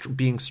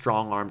being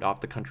strong-armed off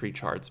the country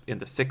charts in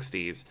the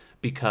 60s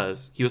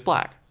because he was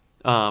black.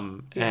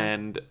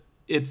 And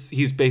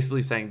he's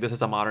basically saying this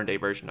is a modern day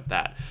version of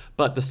that.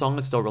 But the song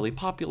is still really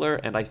popular,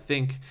 and I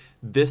think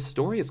this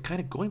story is kind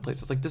of going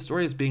places. Like this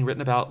story is being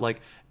written about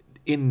like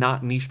in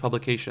not niche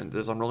publications.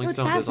 There's on Rolling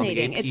Stone, there's on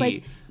the AP. It's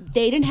like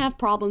they didn't have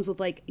problems with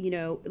like, you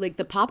know, like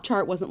the pop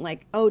chart wasn't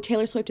like, oh,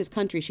 Taylor Swift is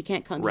country, she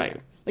can't come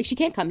here. Like she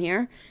can't come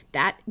here.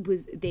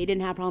 They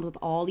didn't have problems with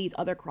all these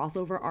other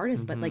crossover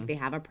artists, but like they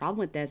have a problem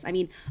with this. I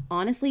mean,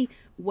 honestly,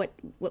 what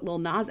Lil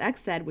Nas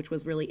X said, which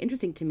was really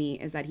interesting to me,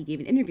 is that he gave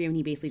an interview and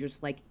he basically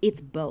just like,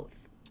 it's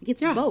both.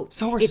 It's Yeah, both.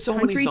 so are it's so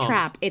many country songs.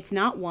 trap. It's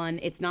not one.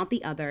 It's not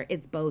the other.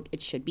 It's both.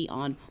 It should be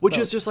on. Which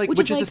both. is just like,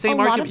 which is the same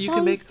a lot argument of you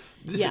can make. songs-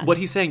 This, Yes. What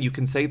he's saying, you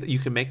can say that you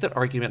can make that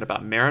argument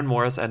about Maren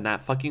Morris and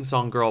that fucking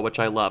song "Girl," which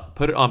I love.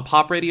 Put it on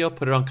pop radio,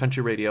 put it on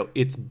country radio.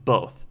 It's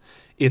both.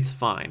 It's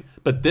fine.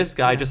 But this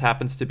guy just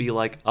happens to be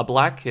like a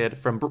black kid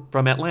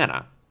from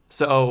Atlanta.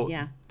 So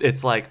Yeah.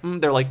 it's like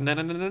they're like,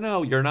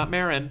 no, you're not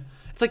Maren.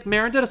 It's like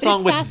Maren did a song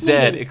it's with Zed.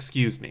 fascinating.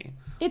 Excuse me.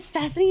 It's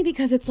fascinating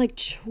because it's like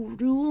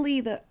truly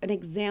an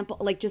example,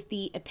 like just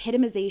the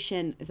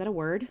epitomization. Is that a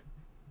word?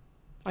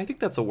 I think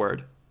that's a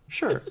word.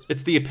 Sure,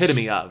 it's the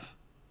epitome of.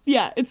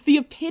 Yeah, it's the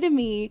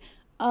epitome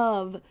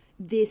of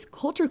this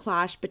culture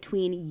clash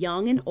between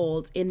young and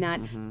old, in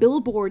that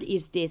Billboard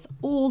is this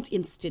old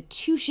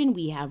institution.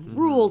 We have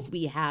rules,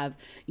 we have,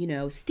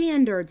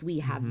 standards, we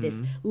have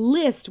this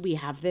list, we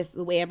have this,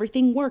 the way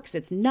everything works.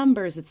 It's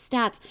numbers, it's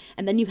stats.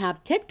 And then you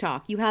have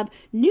TikTok, you have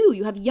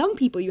young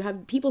people, you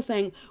have people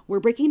saying,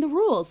 we're breaking the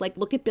rules. Like,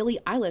 look at Billie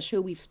Eilish,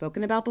 who we've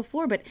spoken about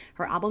before, but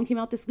her album came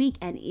out this week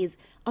and is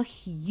a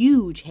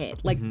huge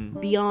hit, like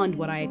beyond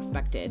what I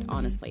expected,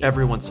 honestly.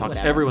 Everyone's talking.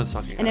 Whatever. Everyone's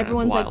talking. And about it. It's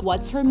everyone's like, wild.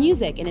 what's her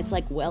music? And it's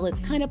like, well, it's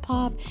kind of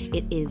pop.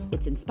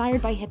 It's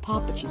inspired by hip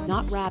hop, but she's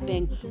not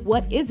rapping.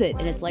 What is it?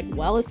 And it's like,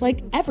 well, it's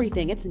like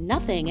everything. It's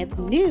nothing. It's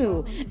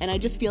new. And I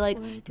just feel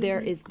like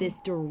there is this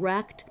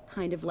direct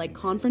kind of like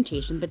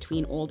confrontation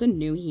between old and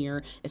new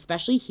here,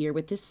 especially here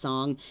with this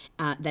song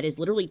that is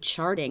literally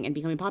charting and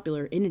becoming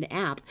popular in an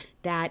app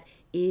that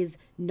is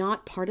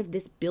not part of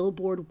this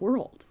Billboard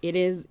world. It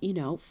is,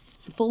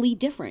 fully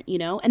different,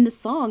 and the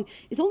song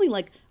is only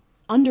like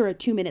under a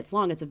 2 minutes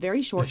long. It's a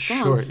very short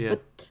song. Short, yeah.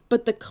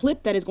 But the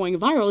clip that is going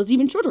viral is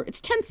even shorter. It's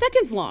 10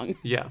 seconds long.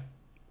 Yeah.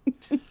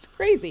 It's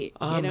crazy,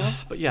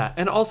 But yeah,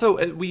 and also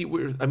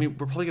we're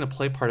probably gonna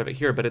play part of it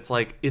here, but it's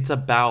like it's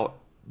about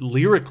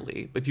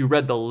lyrically. If you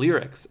read the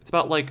lyrics, it's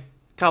about like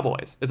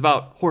cowboys. It's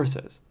about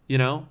horses.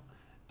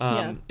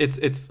 Yeah.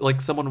 It's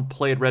like someone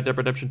played Red Dead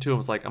Redemption 2 and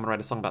was like, I'm gonna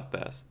write a song about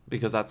this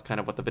because that's kind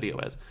of what the video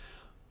is.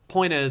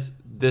 Point is,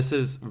 this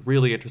is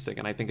really interesting,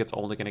 and I think it's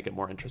only gonna get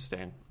more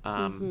interesting.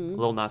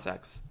 Lil Nas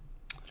X.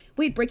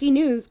 Wait, breaking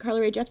news.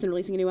 Carly Rae Jepsen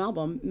releasing a new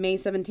album May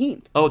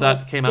 17th. Oh,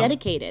 that came out?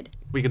 Dedicated.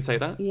 We can say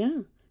that? Yeah.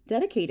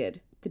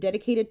 Dedicated. The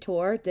Dedicated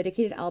tour,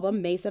 Dedicated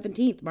album, May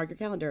 17th. Mark your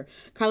calendar.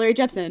 Carly Rae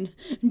Jepsen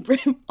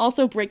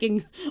also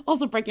breaking all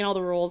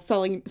the rules,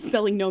 selling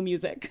no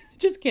music.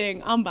 Just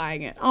kidding. I'm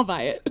buying it. I'll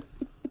buy it.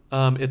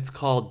 It's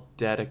called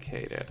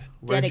Dedicated.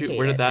 Dedicated.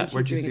 Where'd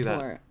you doing see a that?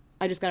 tour.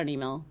 I just got an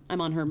email.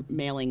 I'm on her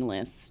mailing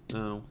list.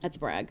 Oh. That's a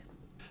brag.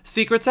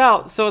 Secret's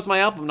out. So is my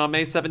album on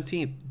May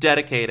 17th.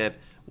 Dedicated.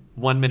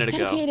 1 minute ago.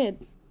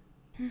 Dedicated.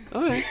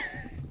 Okay.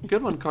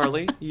 Good one,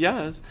 Carly.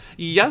 Yes.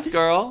 Yes,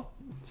 girl.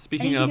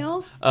 Speaking Anything of,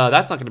 else?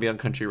 that's not going to be on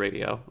country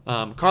radio.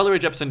 Carly Rae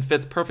Jepsen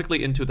fits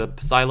perfectly into the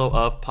silo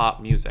of pop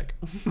music.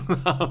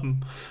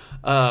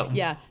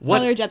 Yeah.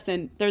 Carly Rae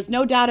Jepsen, there's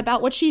no doubt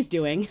about what she's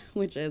doing,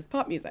 which is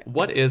pop music.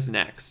 What is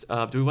next?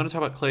 Do we want to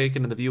talk about Clay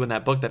Aiken and The View and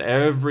that book that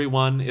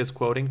everyone is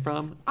quoting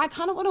from? I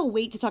kind of want to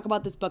wait to talk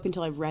about this book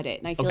until I've read it,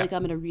 and I feel Okay. like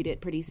I'm going to read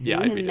it pretty soon, Yeah,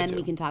 I'd read and it then too.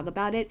 we can talk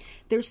about it.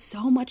 There's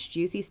so much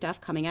juicy stuff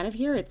coming out of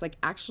here. It's like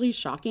actually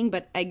shocking,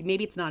 but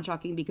maybe it's not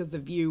shocking because The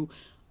View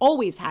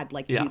always had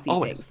like Yeah, juicy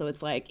always. things. So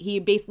it's like he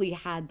basically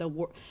had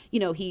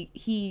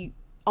he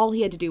all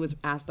he had to do was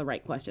ask the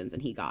right questions,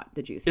 and he got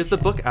the juicy. Is the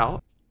shit. book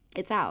out?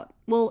 It's out.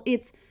 Well, I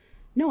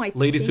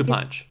Ladies Who think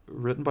it's- Punch,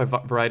 written by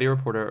Variety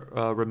reporter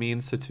Ramin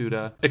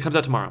Satuda. It comes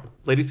out tomorrow.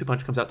 Ladies Who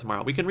Punch comes out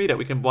tomorrow. We can read it.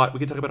 We can talk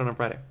about it on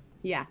Friday.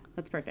 Yeah,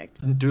 that's perfect.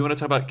 Do we want to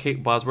talk about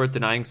Kate Bosworth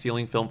denying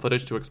stealing film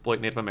footage to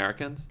exploit Native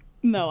Americans?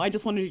 No, I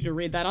just wanted you to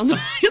read that on. I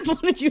just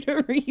wanted you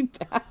to read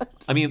that.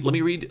 I mean, let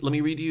me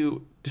read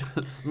you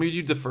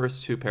the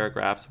first two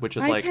paragraphs, which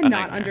is I like a cannot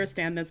nightmare.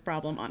 understand this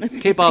problem,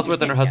 honestly. Kate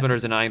Bosworth and her husband are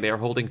denying they are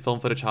holding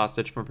film footage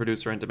hostage from a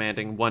producer and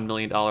demanding $1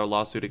 million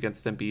lawsuit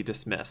against them be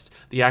dismissed.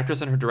 The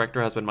actress and her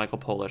director husband, Michael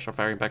Polish, are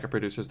firing back at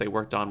producers they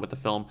worked with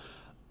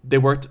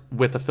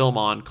the film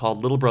on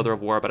called Little Brother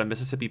of War about a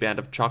Mississippi band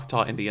of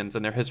Choctaw Indians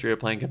and their history of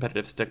playing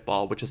competitive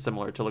stickball, which is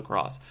similar to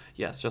lacrosse.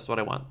 Yes, just what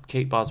I want.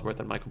 Kate Bosworth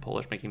and Michael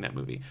Polish making that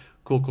movie.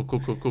 Cool. Let's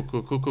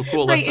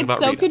Right, talk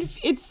about Rita.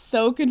 it's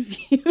so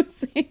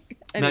confusing.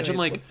 Imagine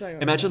Anyways, let's talk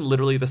about imagine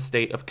literally the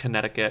state of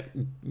Connecticut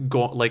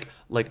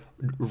like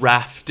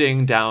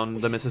rafting down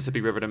the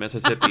Mississippi River to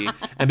Mississippi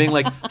and being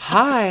like,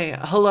 "Hi,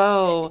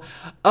 hello,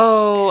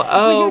 We're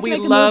here to we make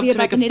a love movie to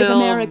make about a the Native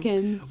film.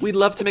 Americans." We'd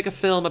love to make a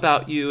film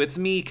about you. It's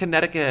me,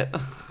 Connecticut."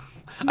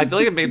 I feel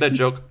like I've made that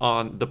joke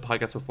on the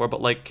podcast before,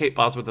 but like Kate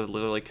Bosworth is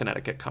literally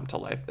Connecticut come to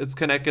life. It's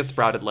Connecticut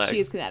sprouted legs.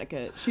 She's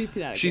Connecticut. She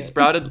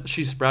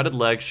sprouted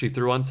legs. She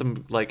threw on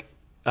some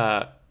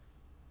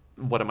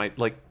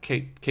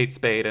Kate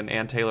Spade and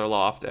Ann Taylor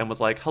Loft and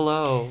was like,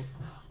 "Hello."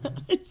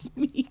 It's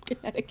me,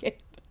 Connecticut.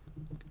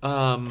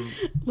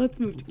 Let's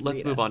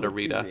move on to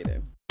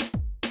Rita.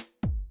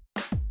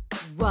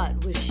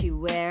 What was she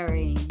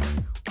wearing?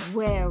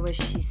 Where was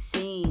she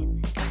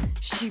seen?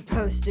 She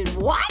posted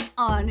what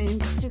on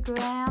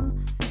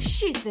Instagram?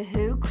 She's the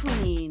Who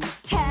Queen.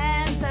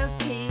 Tens of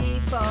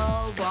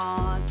people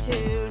want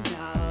to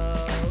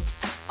know.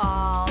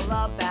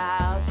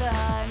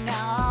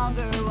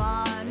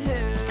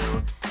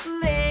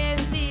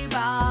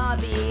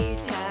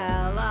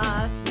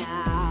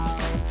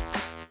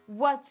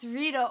 What's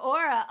Rita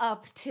Ora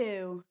up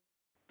to?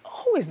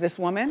 Who is this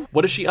woman?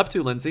 What is she up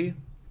to, Lindsay?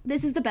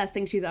 This is the best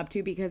thing she's up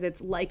to because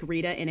it's like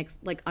Rita,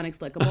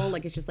 unexplicable.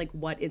 Like, it's just like,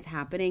 what is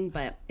happening?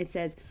 But it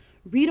says,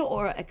 Rita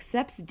Ora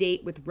accepts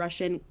date with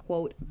Russian,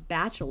 quote,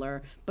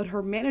 bachelor, but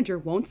her manager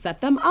won't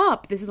set them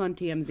up. This is on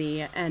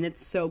TMZ, and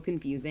it's so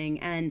confusing.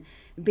 And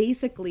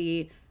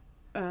basically...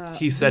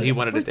 he said he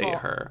wanted to date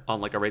her on,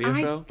 like, a radio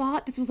show? I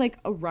thought this was like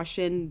a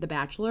Russian The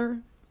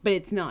Bachelor, but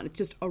it's not. It's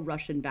just a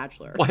Russian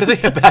bachelor. Why do they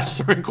have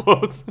bachelor in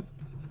quotes?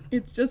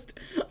 It's just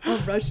a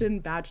Russian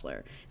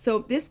bachelor. So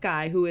this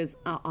guy who is,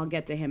 I'll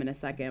get to him in a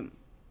second.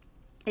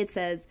 It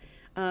says,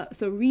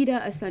 so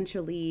Rita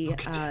essentially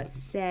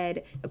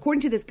said,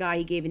 according to this guy,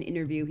 he gave an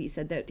interview. He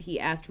said that he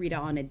asked Rita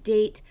on a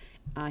date.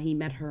 He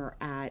met her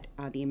at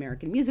the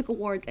American Music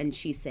Awards, and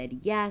she said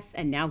yes.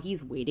 And now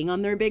he's waiting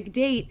on their big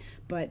date,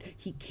 but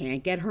he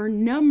can't get her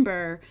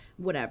number,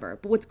 whatever.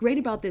 But what's great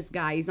about this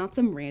guy, he's not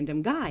some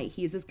random guy.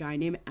 He's this guy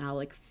named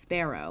Alex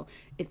Sparrow.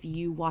 If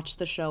you watch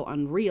the show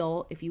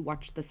Unreal, if you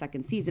watch the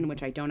second season,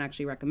 which I don't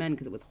actually recommend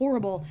because it was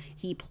horrible,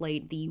 he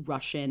played the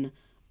Russian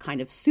kind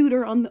of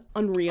suitor on the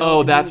Unreal.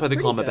 Oh, that's why they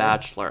call him a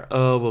bachelor.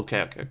 Oh,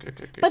 okay.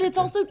 But it's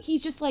also,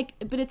 he's just like,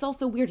 but it's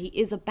also weird. He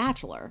is a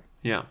bachelor.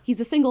 Yeah. He's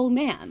a single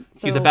man.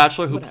 So he's a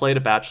bachelor who played a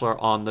bachelor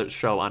on the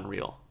show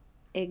Unreal.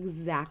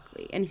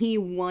 Exactly. And he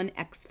won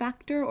X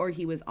Factor, or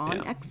he was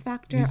on X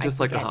Factor. He's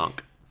just like a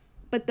hunk.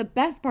 But the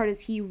best part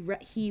is he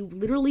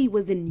literally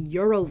was in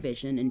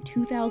Eurovision in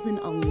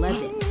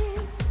 2011.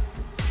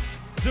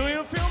 Do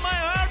you feel my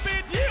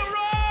heartbeat, hero?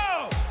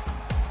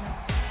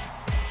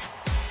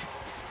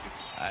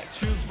 I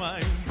choose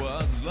my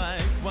words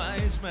like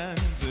wise men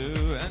do,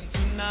 and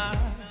tonight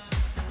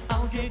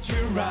I'll get you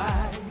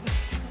right.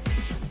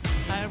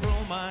 I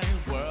rule my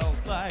world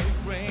like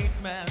great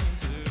men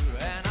do,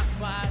 and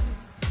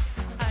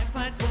I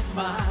fight for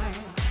mine.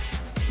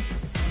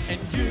 And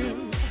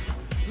you.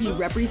 He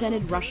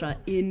represented Russia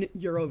in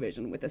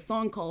Eurovision with a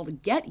song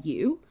called Get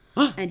You,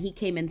 and he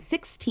came in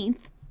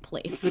 16th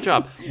place. Good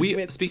job.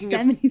 With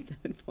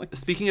 77 points.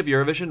 Speaking of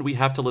Eurovision, we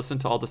have to listen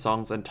to all the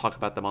songs and talk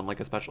about them on like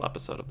a special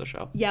episode of the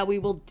show. Yeah, we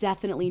will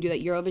definitely do that.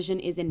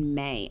 Eurovision is in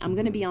May. I'm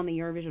going to be on the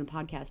Eurovision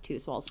podcast too,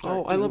 so I'll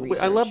start. I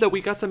love that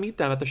we got to meet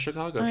them at the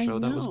Chicago show.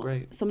 That was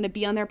great. So I'm going to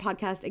be on their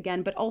podcast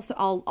again, but also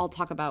I'll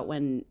talk about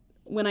when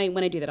I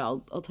do that, I'll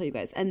tell you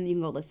guys, and you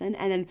can go listen,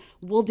 and then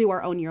we'll do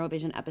our own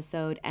Eurovision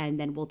episode, and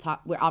then we'll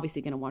talk. We're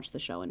obviously going to watch the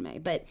show in May,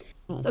 but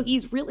so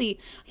he's really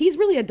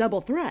a double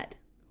threat.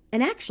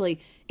 And actually,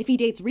 if he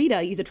dates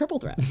Rita, he's a triple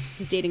threat.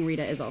 Because dating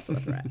Rita is also a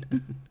threat.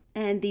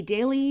 And the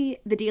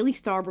Daily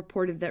Star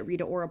reported that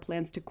Rita Ora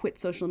plans to quit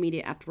social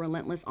media after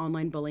relentless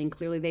online bullying.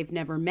 Clearly, they've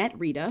never met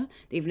Rita.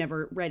 They've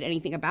never read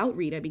anything about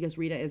Rita, because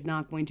Rita is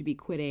not going to be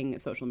quitting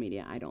social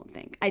media, I don't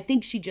think. I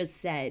think she just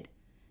said,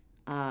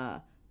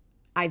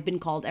 I've been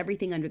called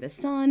everything under the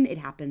sun. It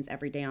happens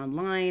every day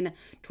online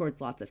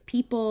towards lots of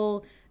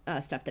people,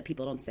 stuff that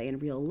people don't say in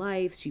real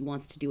life. She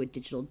wants to do a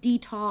digital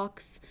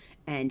detox,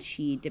 and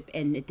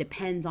it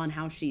depends on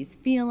how she's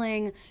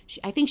feeling.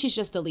 I think she's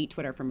just delete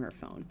Twitter from her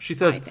phone. She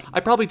says, I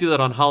probably do that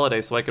on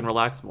holiday so I can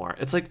relax more.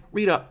 It's like,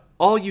 Rita,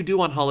 all you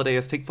do on holiday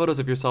is take photos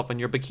of yourself in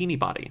your bikini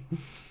body.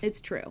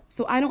 It's true.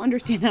 So I don't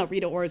understand how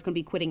Rita Ora is going to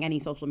be quitting any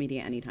social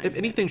media anytime If soon.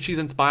 anything, she's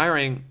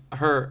inspiring.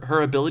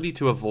 Her ability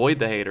to avoid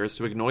the haters,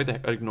 to ignore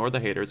the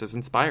haters, is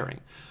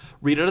inspiring.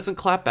 Rita doesn't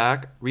clap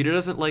back. Rita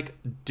doesn't like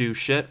do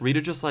shit. Rita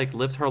just like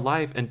lives her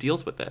life and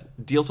deals with it.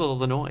 Deals with all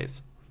the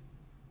noise.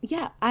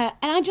 Yeah,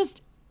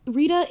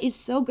 Rita is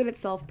so good at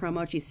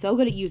self-promo. She's so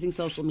good at using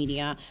social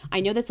media. I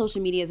know that social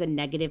media is a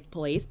negative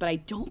place, but I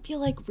don't feel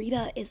like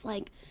Rita is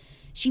like,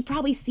 she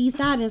probably sees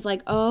that and is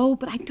like, oh,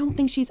 but I don't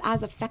think she's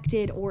as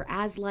affected or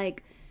as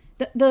like,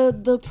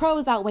 the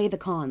pros outweigh the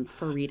cons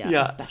for Rita,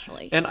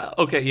 especially. And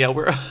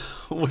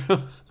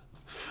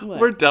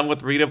we're done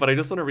with Rita, but I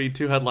just want to read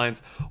two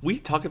headlines. We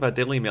talk about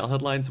Daily Mail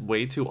headlines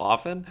way too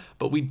often,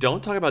 but we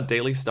don't talk about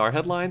Daily Star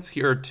headlines.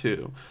 Here are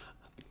two.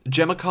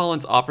 Gemma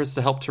Collins offers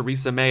to help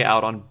Theresa May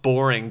out on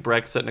boring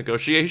Brexit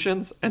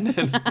negotiations, and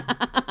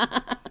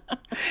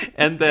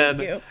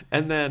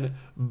then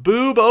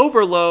boob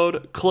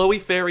overload. Chloe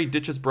Ferry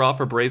ditches bra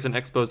for brazen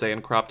expose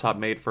and crop top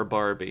made for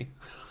Barbie.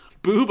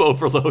 Boob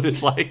overload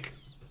is like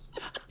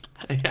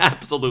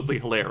absolutely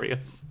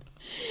hilarious.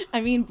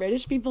 I mean,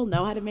 British people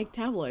know how to make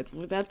tabloids.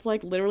 That's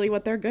like literally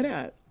what they're good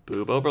at.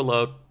 Boob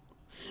overload.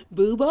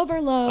 Boob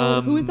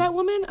overload. Who is that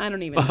woman? I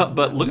don't even know.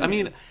 But look, I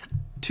mean,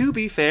 to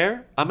be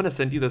fair, I'm going to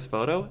send you this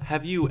photo.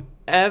 Have you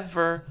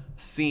ever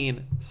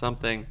seen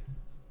something?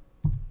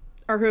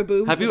 Are her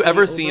boobs? Have you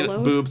ever seen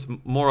boobs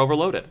more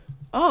overloaded?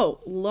 Oh,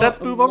 that's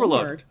boob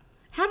overload.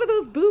 How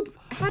do boobs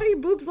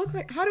look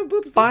like? How do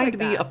boobs look Find like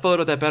me that? a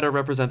photo that better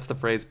represents the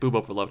phrase boob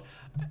overload,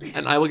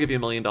 and I will give you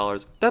 $1 million.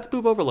 That's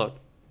boob overload.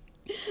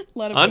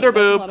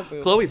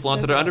 Underboob. Chloe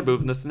flaunted her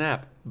underboob in the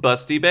snap.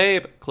 Busty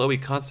babe. Chloe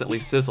constantly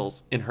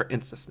sizzles in her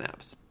Insta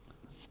snaps.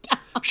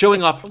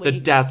 Showing off the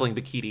dazzling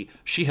bikini,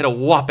 she had a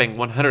whopping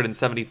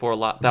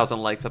 174,000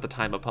 likes at the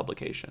time of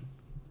publication.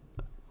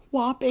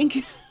 Whopping.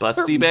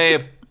 Busty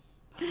babe.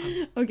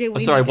 Okay,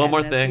 we Sorry, need to one end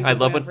more this. thing. We've I been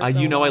love going when for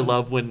so I long.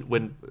 love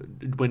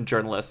when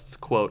journalists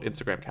quote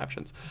Instagram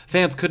captions.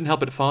 Fans couldn't help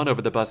but fawn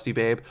over the busty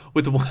babe,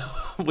 with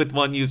with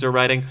one user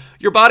writing,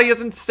 "Your body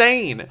is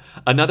insane."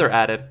 Another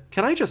added,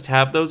 "Can I just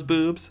have those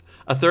boobs?"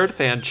 A third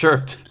fan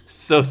chirped,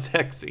 "So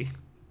sexy."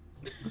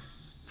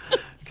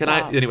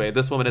 Anyway,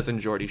 this woman is in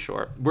Geordie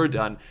Shore. We're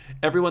done.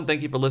 Everyone,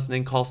 thank you for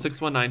listening. Call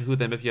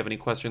 619-WHO-THEM if you have any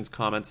questions,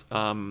 comments,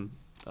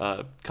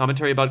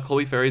 commentary about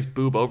Chloe Ferry's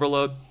boob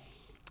overload.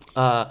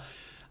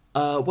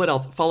 What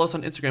else? Follow us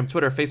on Instagram,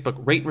 Twitter,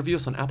 Facebook. Rate and review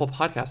us on Apple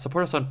Podcasts.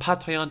 Support us on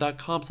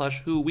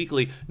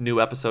patreon.com/whoweekly.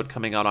 New episode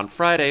coming out on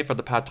Friday for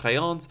the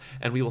Patreons.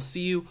 And we will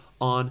see you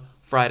on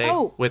Friday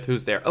with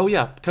Who's There. Oh,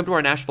 yeah. Come to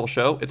our Nashville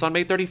show. It's on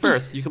May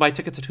 31st. You can buy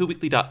tickets at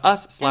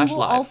whoweekly.us/live. And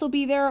we'll also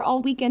be there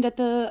all weekend at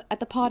the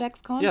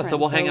PodX conference. Yeah, so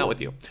we'll hang out with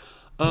you.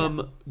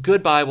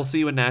 Goodbye. We'll see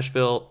you in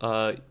Nashville.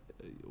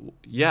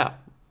 Yeah.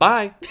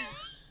 Bye.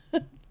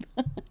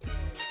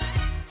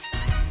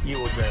 You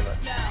will dream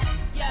it.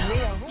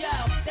 Real.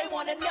 They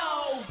want to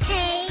know.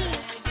 Hey.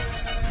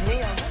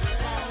 Real.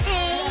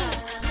 Hey.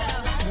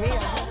 Real.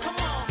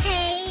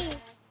 Hey.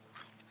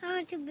 I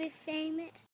want to be famous.